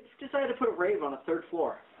 They decided to put a rave on the 3rd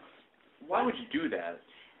floor. Why would you do that?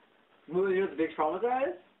 You know what the biggest problem with that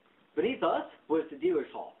is? Beneath us was the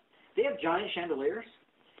dealer's hall. They have giant chandeliers,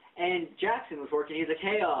 and Jackson was working. He's like,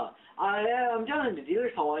 hey, I'm down in the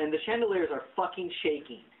dealer's hall, and the chandeliers are fucking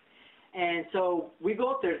shaking. And so we go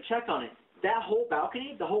up there to check on it. That whole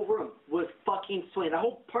balcony, the whole room, was fucking swaying. That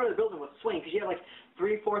whole part of the building was swaying because you had like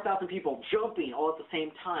 3,000-4,000 people jumping all at the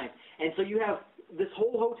same time. And so you have this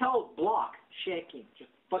whole hotel block shaking, just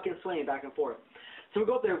fucking swaying back and forth. So we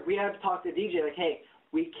go up there. We had to talk to the DJ like, hey,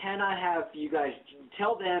 we cannot have you guys,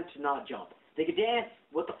 tell them to not jump. They could dance,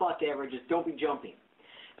 what the fuck ever, just don't be jumping.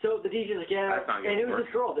 So the DJ's like, yeah, and it was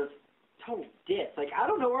this girl, this total ditz. Like, I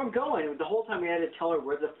don't know where I'm going. The whole time we had to tell her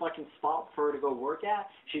where the fucking spot for her to go work at.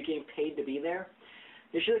 She's getting paid to be there.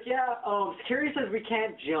 And she's like, yeah, security says we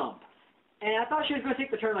can't jump. And I thought she was going to take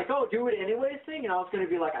the turn like, oh, do it anyways thing. And I was going to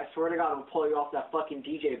be like, I swear to God, I'm going to pull you off that fucking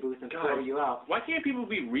DJ booth and throw you out. Why can't people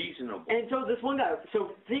be reasonable? And so this one guy,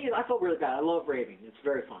 so the thing is, I felt really bad. I love raving. It's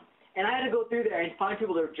very fun. And I had to go through there and find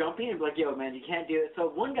people that were jumping and be like, yo, man, you can't do it. So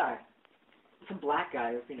one guy, some black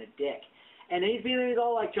guy was being a dick. And he's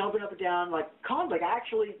all like jumping up and down, like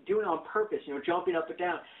actually doing it on purpose, you know, jumping up and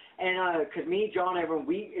down. And because me, John, everyone,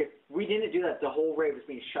 if we didn't do that, the whole rave was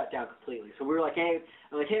being shut down completely. So we were like, hey,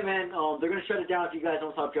 man, they're going to shut it down if you guys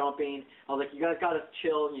don't stop jumping. I was like, you guys got to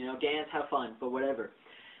chill, you know, dance, have fun, but whatever.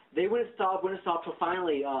 They wouldn't stop till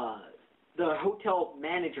finally the hotel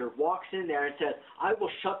manager walks in there and says, I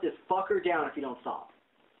will shut this fucker down if you don't stop.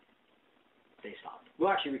 They stopped.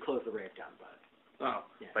 Well, actually, we closed the rave down, but... Oh,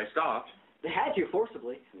 yeah. They stopped? They had to,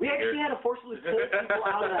 forcibly. We actually had to forcibly pull people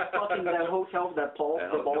out of that fucking hotel, the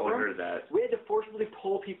ballroom. No one heard that. We had to forcibly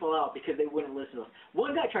pull people out because they wouldn't listen to us.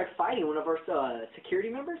 One guy tried fighting one of our security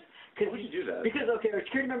members. Why would you do that? Because, okay, our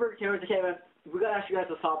security member came over and said, okay, man, we got to ask you guys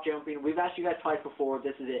to stop jumping. We've asked you guys twice before.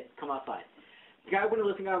 This is it. Come outside. The guy wouldn't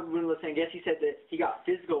listen. I guess he said that he got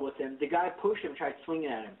physical with him. The guy pushed him, tried swinging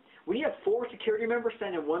at him. When you have 4 security members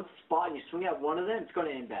standing in one spot and you swing at one of them, it's going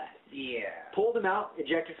to end bad. Yeah. Pulled him out,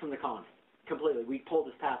 ejected from the con. Completely. We pulled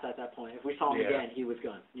his pass at that point. If we saw him again, he was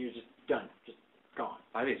gone. He was just done. Just gone.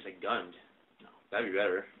 I didn't say gunned. No. That'd be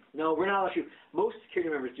better. No, we're not allowed to shoot. Most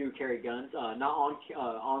security members do carry guns, not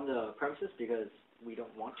on the premises because we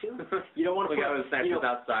don't want to. You don't want to put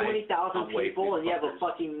 20,000 people and you have a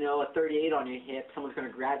fucking a 38 on your hip. Someone's gonna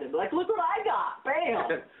grab it and be like, look what I got!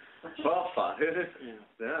 Bam!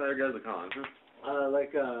 Yeah, there goes the con. A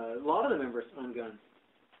lot of the members own guns.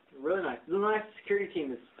 Really nice. The nice security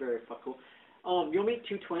team is very fucking cool. You'll meet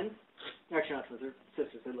 2 twins. Actually, not twins. They're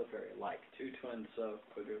sisters. They look very alike. 2 twins of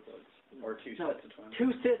quadruplets. Or 2 sets of twins.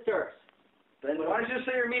 2 sisters. Then why did you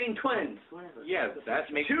say you're meeting twins? Whatever. Yeah,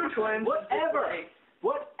 that makes 2 twins. Whatever.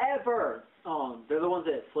 Whatever. They're the ones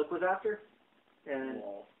that Flick was after. And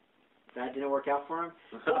that didn't work out for him.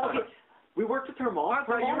 Well, okay. We worked with her mom.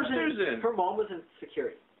 Her mom was in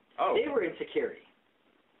security. Oh. They were in security.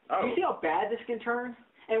 Oh. You see how bad this can turn?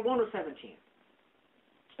 And one was 17.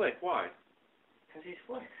 Flick, why? Because he's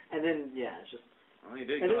Flick. And then, it's just... Well, he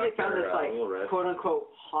did and then they found this, quote-unquote,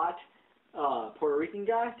 hot Puerto Rican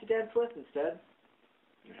guy to dance with instead.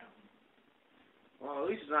 Yeah. Well, at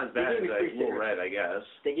least it's not as bad as Little Red, I guess.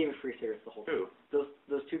 They gave me free cigarettes the whole time. Who?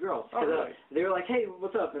 Those 2 girls. Oh, really? They were like, hey,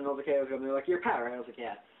 what's up? And I was like, hey, what's up? And they were like, you're Pat, right? I was like,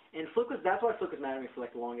 yeah. And that's why Flick was mad at me for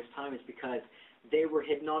the longest time, is because they were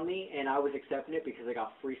hitting on me, and I was accepting it because I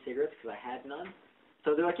got free cigarettes because I had none.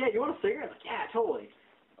 So they're like, yeah, you want a cigarette? I was like, yeah, totally.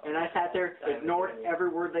 And I sat there, ignored every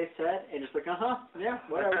word they said, and just like, yeah,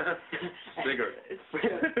 whatever. Cigarette.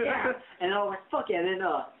 Yeah. And I was like, fuck yeah. And then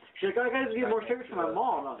she's like, oh, I got to get more cigarettes for my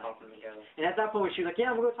mom. And at that point, she was like, yeah,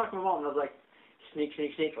 I'm going to go talk to my mom. And I was like, sneak,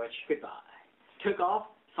 goodbye. Took off,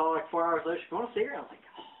 saw 4 hours later, she goes, want a cigarette? I was like,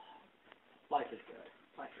 life is good.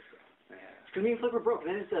 Because me and Flip were broke.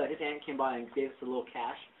 And then his aunt came by and gave us a little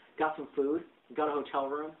cash, got some food, got a hotel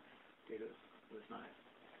room. Dude, it was nice.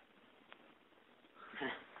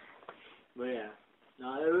 But yeah,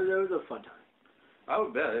 no, it was a fun time. I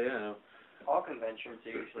would bet, yeah. All conventions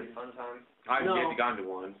are usually fun time. I've yet to gone to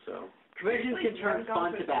one, so. Conventions can turn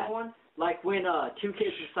fun to bad. Like when 2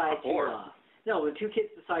 kids decide when 2 kids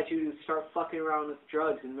decide to start fucking around with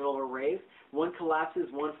drugs in the middle of a rave, one collapses,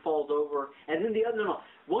 one falls over, and then the other,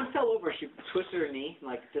 one fell over, she twisted her knee,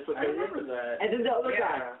 dislocated. I remember that. And then the other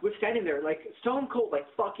guy was standing there, stone cold,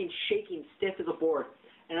 fucking shaking, stiff as a board.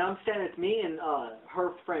 and I'm standing with me and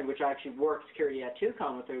her friend, which I actually worked security at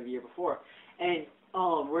 2Con with her the year before, and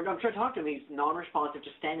I'm trying to talk to him. He's non-responsive,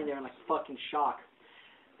 just standing there in like fucking shock.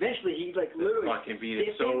 Eventually, he like literally fucking beat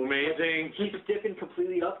it so amazing. He's stiffened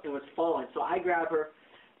completely up and was falling. So I grab her.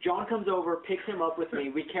 John comes over, picks him up with me.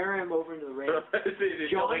 We carry him over into the rave.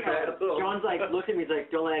 John's like, look at me. He's like,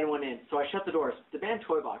 don't let anyone in. So I shut the doors. The band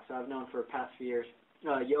Toy Box, I've known for the past few years.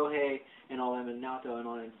 Yohei and all them, and Nato and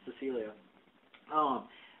all them, and Cecilia.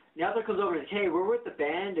 Nato comes over and says, hey, we're with the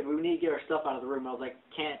band, and we need to get our stuff out of the room. I was like,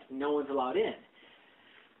 can't. No one's allowed in.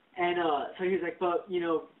 And so he was like, but, you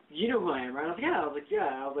know who I am, right? I was like,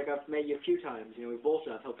 yeah. I was like, I've met you a few times. You know, we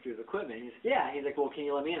bullshit. I've helped you with equipment. And he's like, yeah. He's like, well, can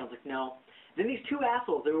you let me in? I was like, no. Then these two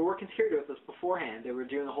assholes, they were working security with us beforehand. They were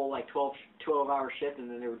doing the whole, like, 12-hour shift,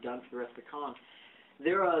 and then they were done for the rest of the con.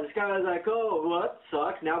 This guy was like, oh, what?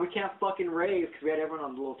 Sucks. Now we can't fucking rave because we had everyone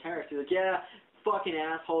on the little terrace. He's like, yeah, fucking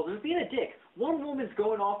assholes. And he's being a dick. One woman's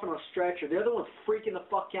going off on a stretcher. The other one's freaking the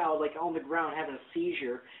fuck out, like, on the ground having a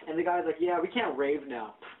seizure. And the guy's like, yeah, we can't rave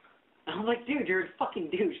now. And I'm like, dude, you're a fucking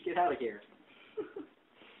douche. Get out of here.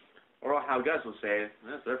 Or how guys will say,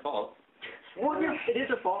 that's their fault. Well, yeah, it is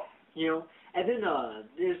their fault, you know. And then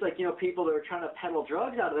there's, like, you know, people that are trying to peddle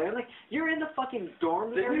drugs out of there. I'm like, you're in the fucking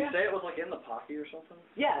dorm area? Didn't you say it was, like, in the Pocky or something?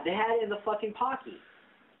 Yeah, they had it in the fucking Pocky.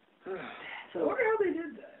 So, I wonder how they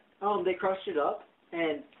did that. They crushed it up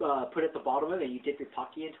and put it at the bottom of it, and you dip your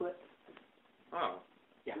Pocky into it. Oh.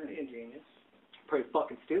 Yeah. Pretty ingenious. Pretty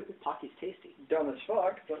fucking stupid. Pocky's tasty. Dumb as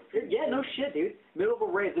fuck, but... Yeah, no shit, dude. Middle of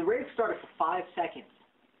a rave. The rave started for 5 seconds.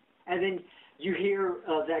 And then you hear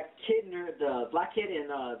that kid, the black kid,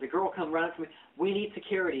 and the girl come running to me. We need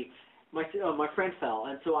security. My friend fell,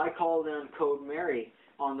 and so I called in Code Mary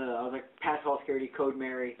on the. I was like, pass call security, Code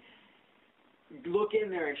Mary. Look in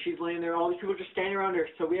there, and she's laying there. All these people are just standing around her.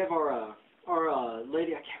 So we have our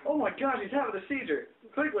lady. I can't remember. Oh my God, he's having a seizure.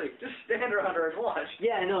 Quickly, just stand around her and watch.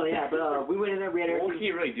 Yeah, I know. Yeah, but we went in there. We had everything. What can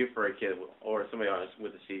you really do for a kid or somebody else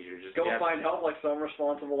with a seizure? Just go find help like some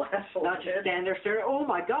responsible asshole. Not just stand there staring. Oh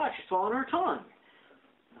my God, she's swallowing her tongue.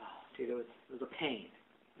 Oh, dude, it was a pain.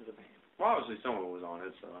 It was a pain. Well, obviously someone was on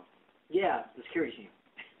it, so. Yeah, the security team.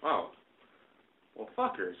 Oh. Well,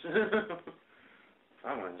 fuckers.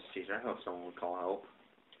 I wanted a seizure. I hope someone would call help.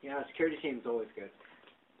 Yeah, the security team is always good.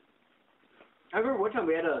 I remember one time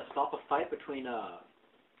we had to stop a fight between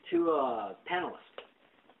two panelists.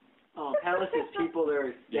 Panelists is people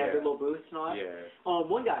that have their little booths and all that. Yeah.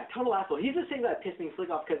 One guy, total asshole. He's the same guy that pissed me flick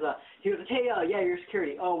off because he was like, hey, yeah, you're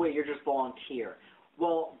security. Oh, wait, you're just volunteer.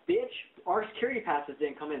 Well, bitch, our security passes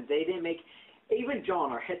didn't come in. They didn't make, even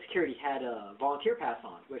John, our head security, had a volunteer pass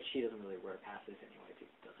on, which he doesn't really wear passes anyway. He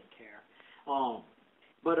doesn't care.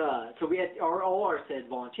 So we had, all ours said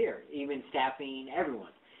volunteer, even staffing,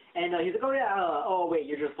 everyone. And he's like, oh, yeah, oh, wait,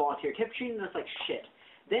 you're just volunteer. Kept treating us like shit.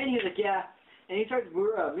 Then he was like, yeah. And he started,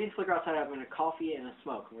 me and Flicker outside having a coffee and a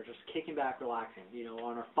smoke, and we're just kicking back, relaxing, you know,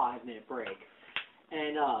 on our 5-minute break.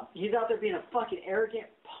 And he's out there being a fucking arrogant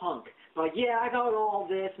punk. Like, yeah, I got all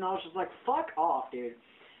this, and I was just like, fuck off, dude.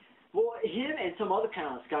 Well, him and some other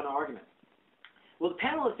panelists got in an argument. Well, the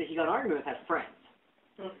panelist that he got in an argument with had friends.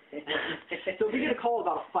 So we get a call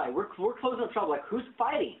about a fight. We're closing up trouble, like, who's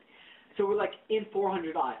fighting? So we're like in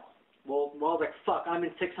 400 aisle. Well, I was like, fuck, I'm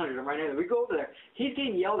in 600. I'm right now. We go over there. He's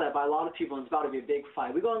getting yelled at by a lot of people, and it's about to be a big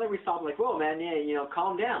fight. We go in there, we stop him, like, whoa, man, yeah, you know,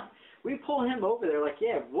 calm down. We pull him over there, like,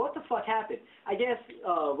 yeah, what the fuck happened? I guess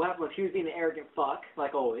what happened was he was being an arrogant fuck,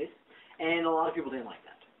 like always, and a lot of people didn't like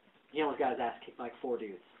that. He almost got his ass kicked by like 4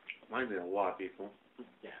 dudes. Might be a lot of people.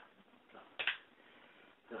 Yeah.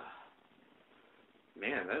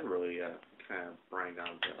 Man, that really kind of bring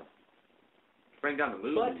down the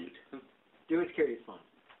mood. But doing security is fun.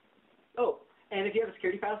 Oh, and if you have a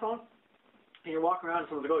security pass on, and you're walking around and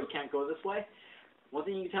someone's like, oh, you can't go this way, one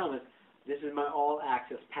thing you can tell them is, this is my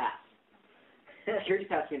all-access pass. Security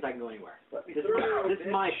pass means I can go anywhere. This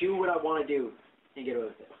is my do what I want to do and get away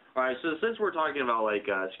with it. All right, so since we're talking about, like,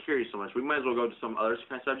 security so much, we might as well go to some other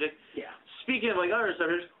kind of subject. Yeah. Speaking of, like, other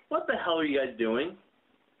subjects, what the hell are you guys doing?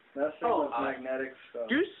 That's magnetic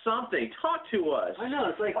stuff. Do something. Talk to us. I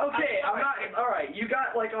know, it's like... Okay, I'm not... All right, you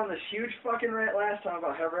got, like, on this huge fucking rant last time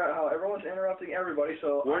about how everyone's interrupting everybody,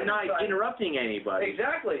 so... We're not interrupting anybody.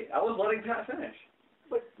 Exactly. I was letting Pat finish.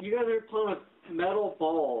 But you guys are playing with metal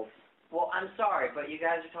balls. Well, I'm sorry, but you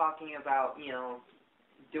guys are talking about, you know,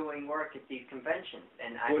 doing work at these conventions,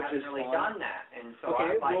 and I haven't really done that, and so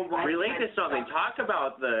okay, relate to something. Talk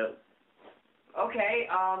about the...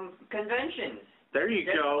 Okay, conventions. There you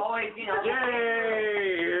go. Always, you know,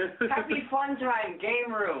 yay! Happy fun time,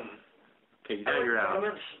 game room. Okay, now you're out.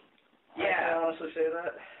 Yeah. I can honestly say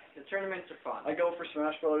that. The tournaments are fun. I go for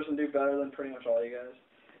Smash Brothers and do better than pretty much all you guys.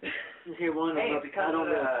 Okay, one, Hey, I don't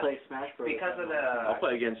really play Smash Bros. Because of the... I'll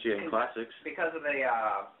play against you in classics. Because of the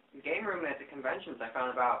game room at the conventions, I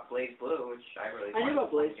found about Blaze Blue, which I really I knew about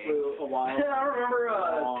Blaze Blue a while ago. Yeah, I remember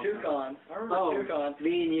Toucan. Toucan.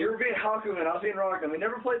 Me and you. You were being Hakuman, I was being Rockman. We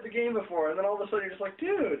never played the game before, and then all of a sudden you're just like,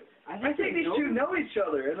 dude, I think these two know each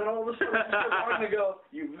other. And then all of a sudden Rockman go,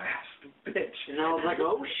 you masked bitch. And I was like,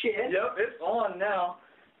 oh shit. Yep, it's on now.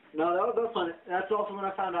 No, that was fun. That's also when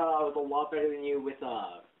I found out I was a lot better than you with,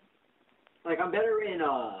 like, I'm better in,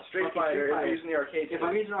 Street Fighter, if you're using the arcade stick. If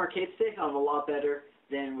I'm using an arcade stick, I'm a lot better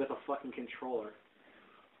than with a fucking controller.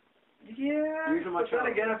 Yeah, but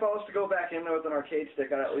then again, if I was to go back in there with an arcade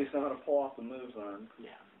stick, I'd at least know how to pull off the moves on.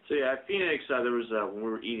 Yeah. So yeah, at Phoenix, there was, when we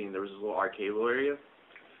were eating, there was this little arcade little area.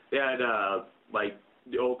 They had, like,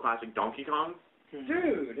 the old classic Donkey Kong.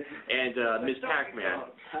 Dude! And, Ms. Pac-Man.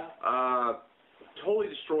 Totally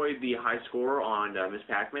destroyed the high score on, Ms.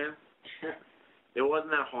 Pac-Man. It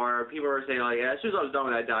wasn't that hard. People were saying, like, yeah, as soon as I was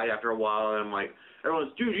done with that, I died after a while, and I'm like,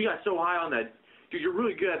 everyone's, dude, you got so high on that. Dude, you're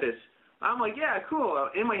really good at this. I'm like, yeah, cool.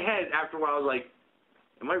 In my head, after a while, I was like,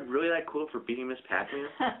 am I really that cool for beating Ms.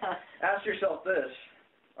 Pac-Man? Ask yourself this.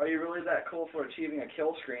 Are you really that cool for achieving a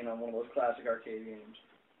kill screen on one of those classic arcade games?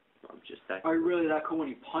 I'm just that Are you really that cool when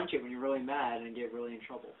you punch it when you're really mad and get really in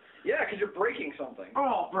trouble? Yeah, because you're breaking something.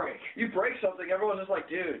 Oh, break. You break something, everyone's just like,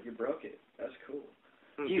 dude, you broke it. That's cool.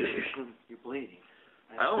 You're bleeding.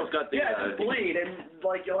 I almost got the... Yeah, it's bleed, and,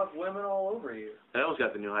 like, you'll have women all over you. I almost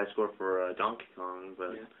got the new high score for Donkey Kong,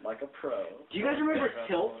 but... Yeah, like a pro. Do you guys remember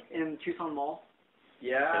Tilt in Tucson Mall?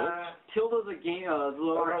 Yeah. Tilt was a game, the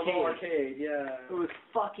little arcade, yeah. It was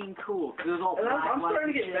fucking cool, because it was all and black, I'm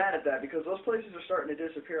starting to get shit. mad at that, because those places are starting to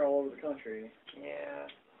disappear all over the country.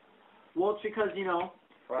 Yeah. Well, it's because, you know,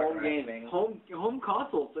 home gaming. Home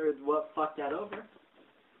consoles are what fucked that over.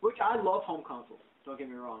 Which, I love home consoles, don't get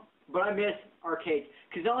me wrong. But I miss arcades.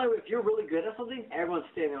 Because not only if you're really good at something, everyone's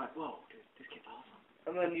standing there like, whoa, dude, this kid's awesome.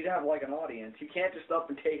 And then you'd have, like, an audience. You can't just up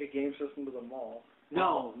and take a game system to the mall.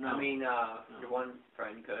 No. I mean, your one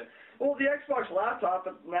friend could. Well, the Xbox laptop,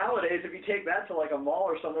 but nowadays, if you take that to, like, a mall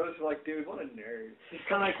or something, it's like, dude, what a nerd. It's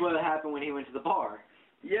kind of like what happened when he went to the bar.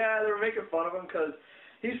 Yeah, they were making fun of him because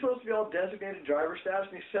he's supposed to be all designated driver status,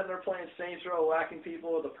 and he's sitting there playing Saints Row, whacking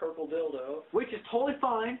people with a purple dildo. Which is totally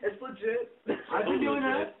fine. It's legit. I've been doing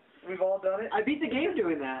that. We've all done it. I beat the game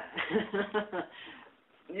doing that.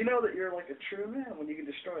 You know that you're like a true man when you can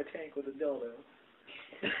destroy a tank with a dildo.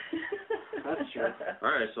 That's true.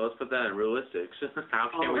 Alright, so let's put that in realistics.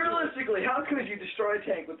 Realistically, how could you destroy a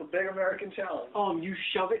tank with the big American challenge? You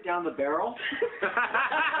shove it down the barrel?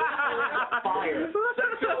 Fire.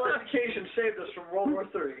 Sexual education saved us from World War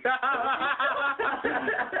III.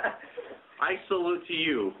 I salute to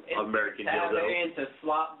you, American dildo. Into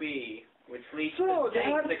slot B, which leads to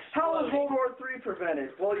tanks Dad, how was World War III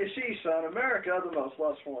prevented? Well, you see, son, America, the most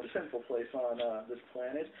lustful and sinful place on this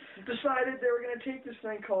planet, decided they were going to take this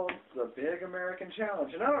thing called the Big American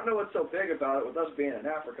Challenge. And I don't know what's so big about it with us being in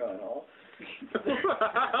Africa and all.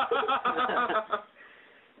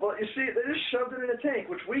 Well, you see, they just shoved it in a tank,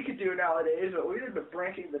 which we could do nowadays, but we ended up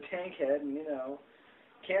breaking the tank head, and, you know,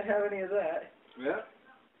 can't have any of that. Yeah.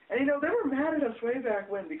 And, you know, they were mad at us way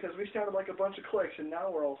back when because we sounded like a bunch of cliques, and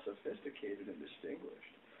now we're all sophisticated and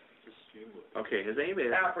distinguished. Okay, has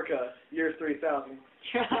anybody... Africa, year 3000.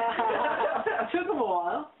 Took them a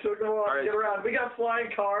while. Took them a while to get around. We got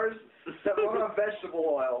flying cars that run on vegetable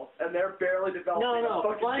oil, and they're barely developing.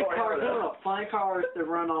 Flying cars that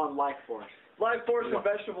run on life force. Life force and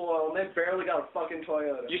vegetable oil, and they barely got a fucking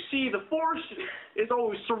Toyota. You see, the force is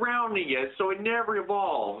always surrounding it, so it never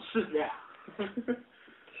evolves. Yeah.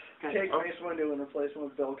 Take Mace Windu and replace him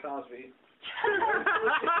with Bill Cosby.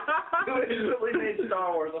 Who instantly made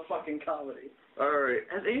Star Wars a fucking comedy. Alright,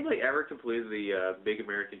 has anybody ever completed the Big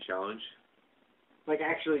American Challenge? Like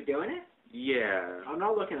actually doing it? Yeah. I'm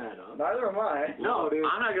not looking at them. Neither am I. No, dude.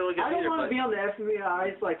 I'm not going to look at I don't want to be on the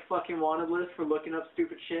FBI's like fucking wanted list for looking up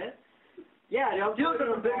stupid shit. Yeah, dude. You look at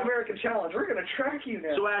the Big American Challenge. We're going to track you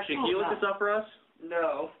now. So, Ashley, can you look this up for us?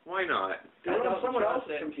 No. Why not? Do it on someone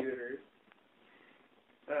else's computer.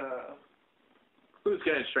 Who's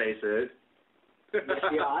going to trace it?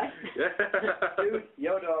 FBI? Dude,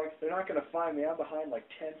 yo, dog, they're not going to find me. I'm behind like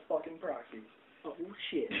 10 fucking proxies. Oh,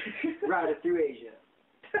 shit. Route it through Asia.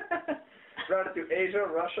 Route it through Asia,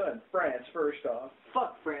 Russia, and France, first off.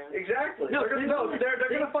 Fuck France. Exactly. No, they're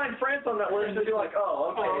going to find France on that list and be like,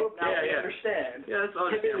 oh, okay, now I understand. Yeah, that's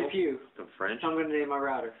understandable. The French. I'm going to name my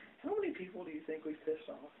router. How many people do you think we pissed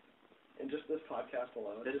off in just this podcast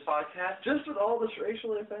alone? This podcast? Just with all this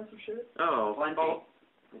racially offensive shit? Oh, plenty.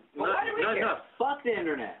 Why do we care? Fuck the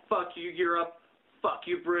internet. Fuck you, Europe. Fuck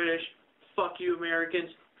you, British. Fuck you, Americans.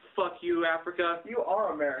 Fuck you, Africa. You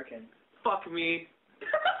are American. Fuck me.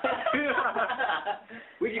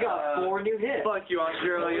 We just got 4 new hits. Fuck you,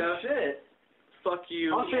 Australia. Oh, shit. Fuck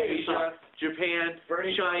you, Australia Asia, sucks. Japan,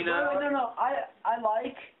 Bernie China. No. I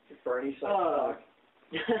like. Bernie sucks.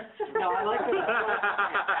 No, I like that.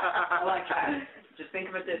 I like that. Just think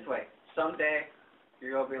of it this way. Someday,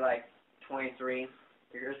 you're going to be like 23.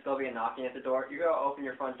 There's going to be a knocking at the door. You're going to open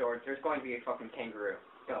your front door. There's going to be a fucking kangaroo.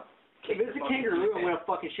 Go. If it's a kangaroo, I'm going to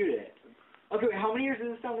fucking shoot it. Okay, wait, how many years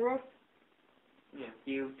is this down the road? Yeah,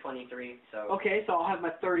 you 23, so. Okay, so I'll have my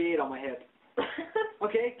 38 on my hip.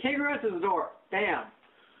 Okay, kangaroo answers the door. Bam.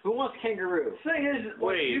 Who wants kangaroo? The thing is,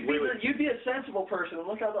 Wait. you'd be a sensible person and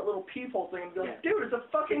look out that little peephole thing and be like, dude, it's a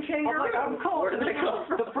fucking I'm kangaroo. like, I'm cold. Where did they come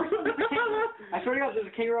from? The first one is a kangaroo. I swear to God, there's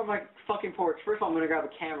a kangaroo on my fucking porch. First of all, I'm going to grab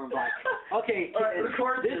a camera and be like, okay, All right,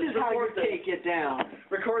 record this is how you take it down.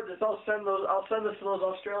 Record this. I'll send this to those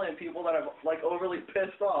Australian people that I've like overly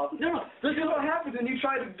pissed off. No. This is what happens when you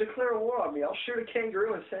try to declare war on me. I'll shoot a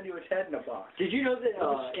kangaroo and send you its head in a box. Did you know that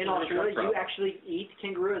in Australia you from? actually eat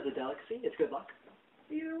kangaroo as a delicacy? It's good luck.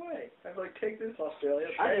 Either way, I'm like, take this,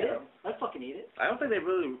 Australia. I eat it. Bam. I fucking eat it. I don't think they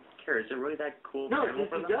really care. Is it really that cool? No, animal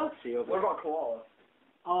it's for a them? delicacy over What there. about koala?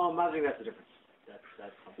 I think that's the difference.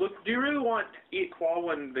 That's something. Look, do you really want to eat koala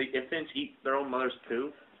when the infants eat their own mother's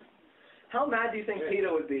poo? How mad do you think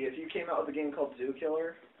PETA would be if you came out with a game called Zoo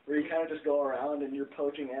Killer, where you kind of just go around and you're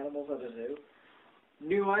poaching animals at a zoo?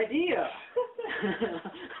 New idea.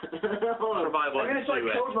 Survival. I mean, it's like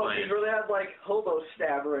Zoo Code Monkeys Explained. where they had like Hobo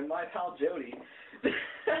Stabber and My Pal Jody.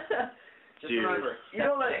 Just Dude. remember. You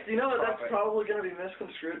know that that's probably going to be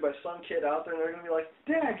misconstrued by some kid out there, and they're going to be like,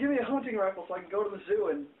 Dad, give me a hunting rifle so I can go to the zoo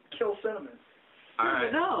and kill Cinnamon. All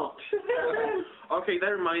right. No. Okay,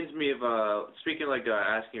 that reminds me of speaking like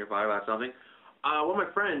asking your father about something. One of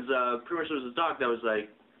my friends, pretty much there was a dog that was like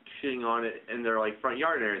shitting on it in their like front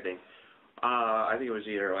yard and everything. I think it was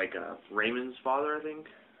either like Raymond's father, I think.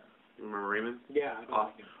 You remember Raymond? Yeah. I don't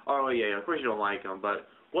like him. Oh yeah. Of course you don't like him, but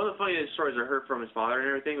one of the funniest stories I heard from his father and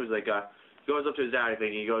everything was like he goes up to his dad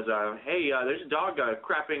and he goes, hey, there's a dog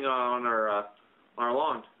crapping on our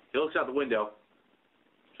lawn. He looks out the window,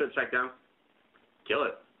 sits back down, kill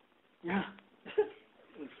it. Yeah.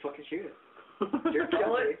 Fucking shoot it.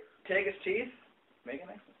 Kill it, take his teeth, make an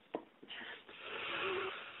exit.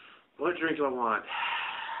 What drink do I want?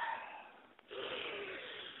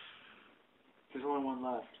 There's only one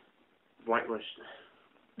left. White Russian.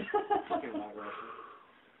 Fucking White Russian.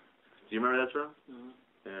 Do you remember that from? Mm-hmm.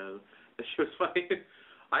 Yeah, that shit was funny.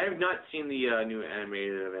 I have not seen the new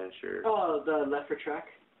animated adventure. Oh, the Left for Track.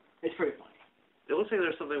 It's pretty funny. It looks like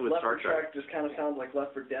there's something with Left Star 4 Trek. Track just kind of sounds like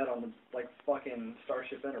Left 4 Dead on the like fucking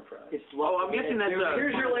Starship Enterprise. It's I'm guessing that's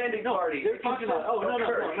Here's your landing party. They're talking about. Oh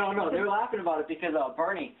no. They're laughing about it because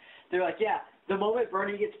Bernie. They're like, yeah. The moment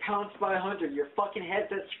Bernie gets pounced by a hunter, your fucking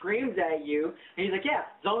headset screams at you, and he's like, yeah,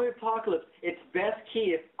 zombie apocalypse. It's best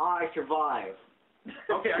key if I survive.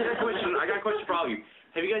 Okay, I got a question for all of you.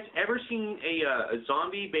 Have you guys ever seen a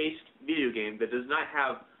zombie-based video game that does not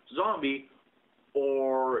have zombie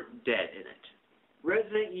or dead in it?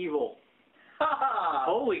 Resident Evil.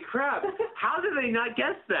 Holy crap! How did they not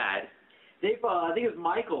guess that? They've, I think it was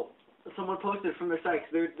Michael. Someone posted from their site.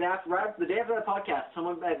 Right the day after that podcast,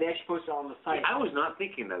 they actually posted on the site. I was not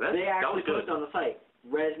thinking that. They that actually was good. posted on the site.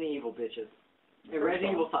 Resident Evil, bitches. And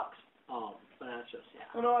Resident Evil sucks. But that's just, yeah.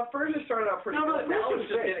 Well, no, at first it started out pretty good. Now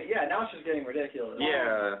it's just getting ridiculous.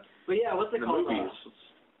 Yeah. But yeah, what's it The called? movies.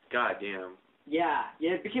 God damn. Yeah,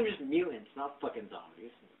 it became just mutants, not fucking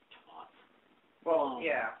zombies. Twats. Well,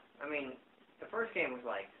 yeah. I mean, the first game was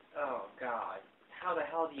like, oh god, how the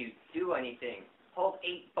hell do you do anything? Hold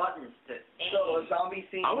 8 buttons to aim. So a zombie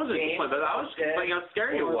themed I wasn't game. complaining, but I was complaining how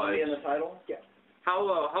scary it was. In the title. Yeah. How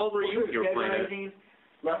old were you when you were playing it?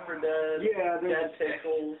 Left 4 Dead. Yeah, Dead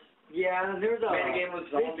Pickles. Yeah, and there's a. Made a game with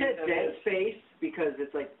they zombies said in Dead it. Space because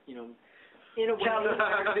it's like, in a way. Castle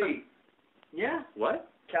Miner Z. Yeah.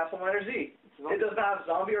 What? Castle Miner Z. It doesn't have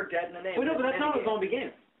zombie or dead in the name. But no, but that's not a game. zombie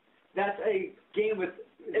game. That's a game with.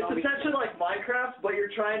 It's essentially like Minecraft, but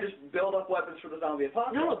you're trying to build up weapons for the zombie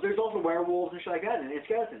apocalypse. No, there's also werewolves and shit like that, and it's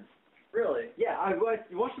skeletons. Really? Yeah, you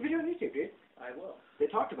watched the video on YouTube, dude. I will. They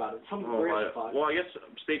talked about it. Some Well, weird spot. I guess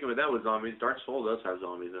speaking with that with zombies, Dark Souls does have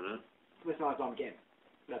zombies in it. It's not a zombie game.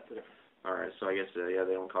 That's the difference. All right, so I guess they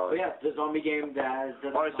don't call But it. yeah, the zombie game that.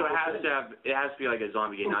 All right, so it has to be like a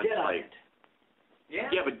zombie game, not Dead just on like. it. Yeah.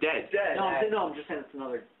 Yeah, but dead. Dead. No, I'm just saying it's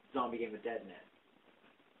another zombie game with dead in it.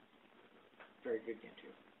 Very good game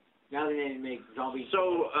too. Now they need to make zombie.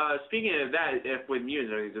 So speaking of that, if with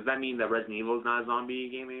mutants and everything, does that mean that Resident Evil is not a zombie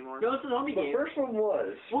game anymore? No, it's a zombie The game. first one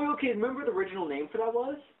was. Well, okay, remember the original name for that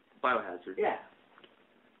was? Biohazard. Yeah.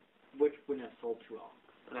 which wouldn't have sold too well.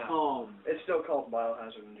 No. It's still called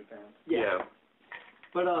Biohazard in Japan. Yeah.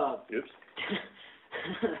 But Oops.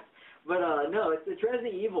 but no, it's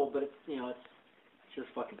Resident Evil, but it's it's just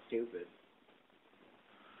fucking stupid.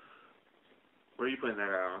 Where are you putting that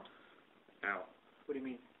out? Ow. What do you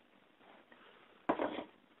mean?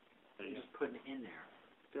 I'm just putting it in there.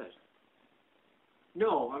 Good.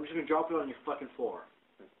 No, I'm just gonna drop it on your fucking floor.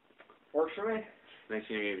 Works for me. Next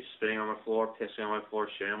thing you're gonna be spitting on my floor, pissing on my floor,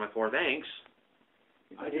 shitting on my floor. Thanks.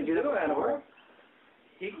 I didn't do that before. Animal.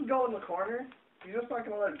 He can go in the corner. You're just not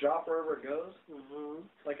gonna let it drop wherever it goes.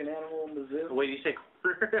 Like an animal in the zoo. Wait, you say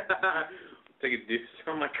corner? Take a deuce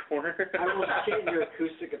on my corner. I will shit in your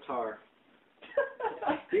acoustic guitar.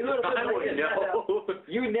 You I don't know.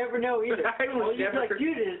 You never know either. I would You'd be never. like,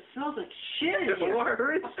 dude, it smells like shit in here.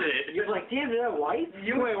 Where is it? You'd be like, damn, is that white?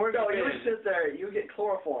 You would sit there. You would get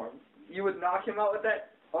chloroform. You would knock him out with that.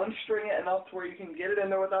 Unstring it enough to where you can get it in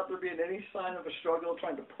there without there being any sign of a struggle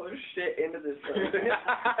trying to push shit into this thing. And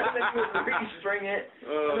then you would re-string it,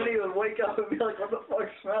 and then he would wake up and be like, what the fuck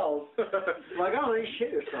smells? Like, oh, you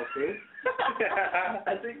shit yourself, dude.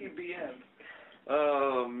 I think you'd be in.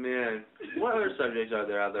 Oh, man. What other subjects are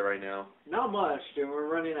there out there right now? Not much, dude. We're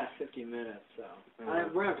running at 50 minutes, so we're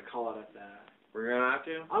going to have to call it at that. We're going to have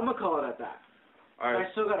to? I'm going to call it at that. All right.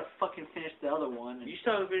 I still got to fucking finish the other one. You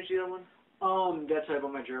still haven't finished the other one? That's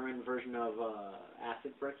about my German version of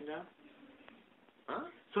acid breaking down. Huh?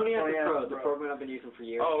 Sony Acid yeah, Pro, the program I've been using for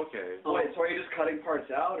years. Oh, okay. Wait, so are you just cutting parts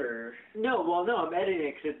out, or? No, I'm editing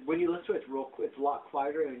it because when you listen to it, it's a lot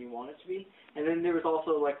quieter than you want it to be. And then there was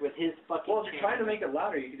also, like, with his fucking Well, if you're trying to make it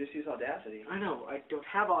louder, you can just use Audacity. I know, I don't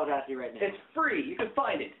have Audacity right now. It's free. You can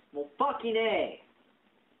find it. Well, fucking A.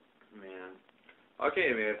 Man.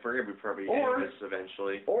 Okay, man, we're going to be probably Or- ending this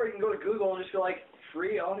eventually. Or you can go to Google and just go, like,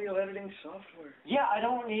 free audio editing software. Yeah, I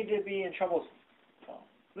don't need to be in trouble.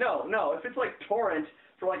 No. If it's, like, torrent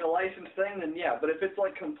for, like, a licensed thing, then yeah. But if it's,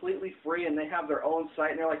 like, completely free and they have their own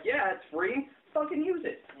site and they're like, yeah, it's free, fucking use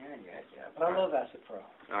it. Yeah. But I love Acid Pro.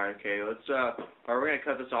 All right, okay, let's, we're going to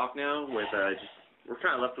cut this off now with, we're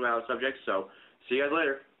kind of left without a subject, so see you guys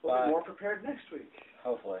later. We'll be more prepared next week.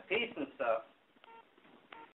 Hopefully. Peace and stuff.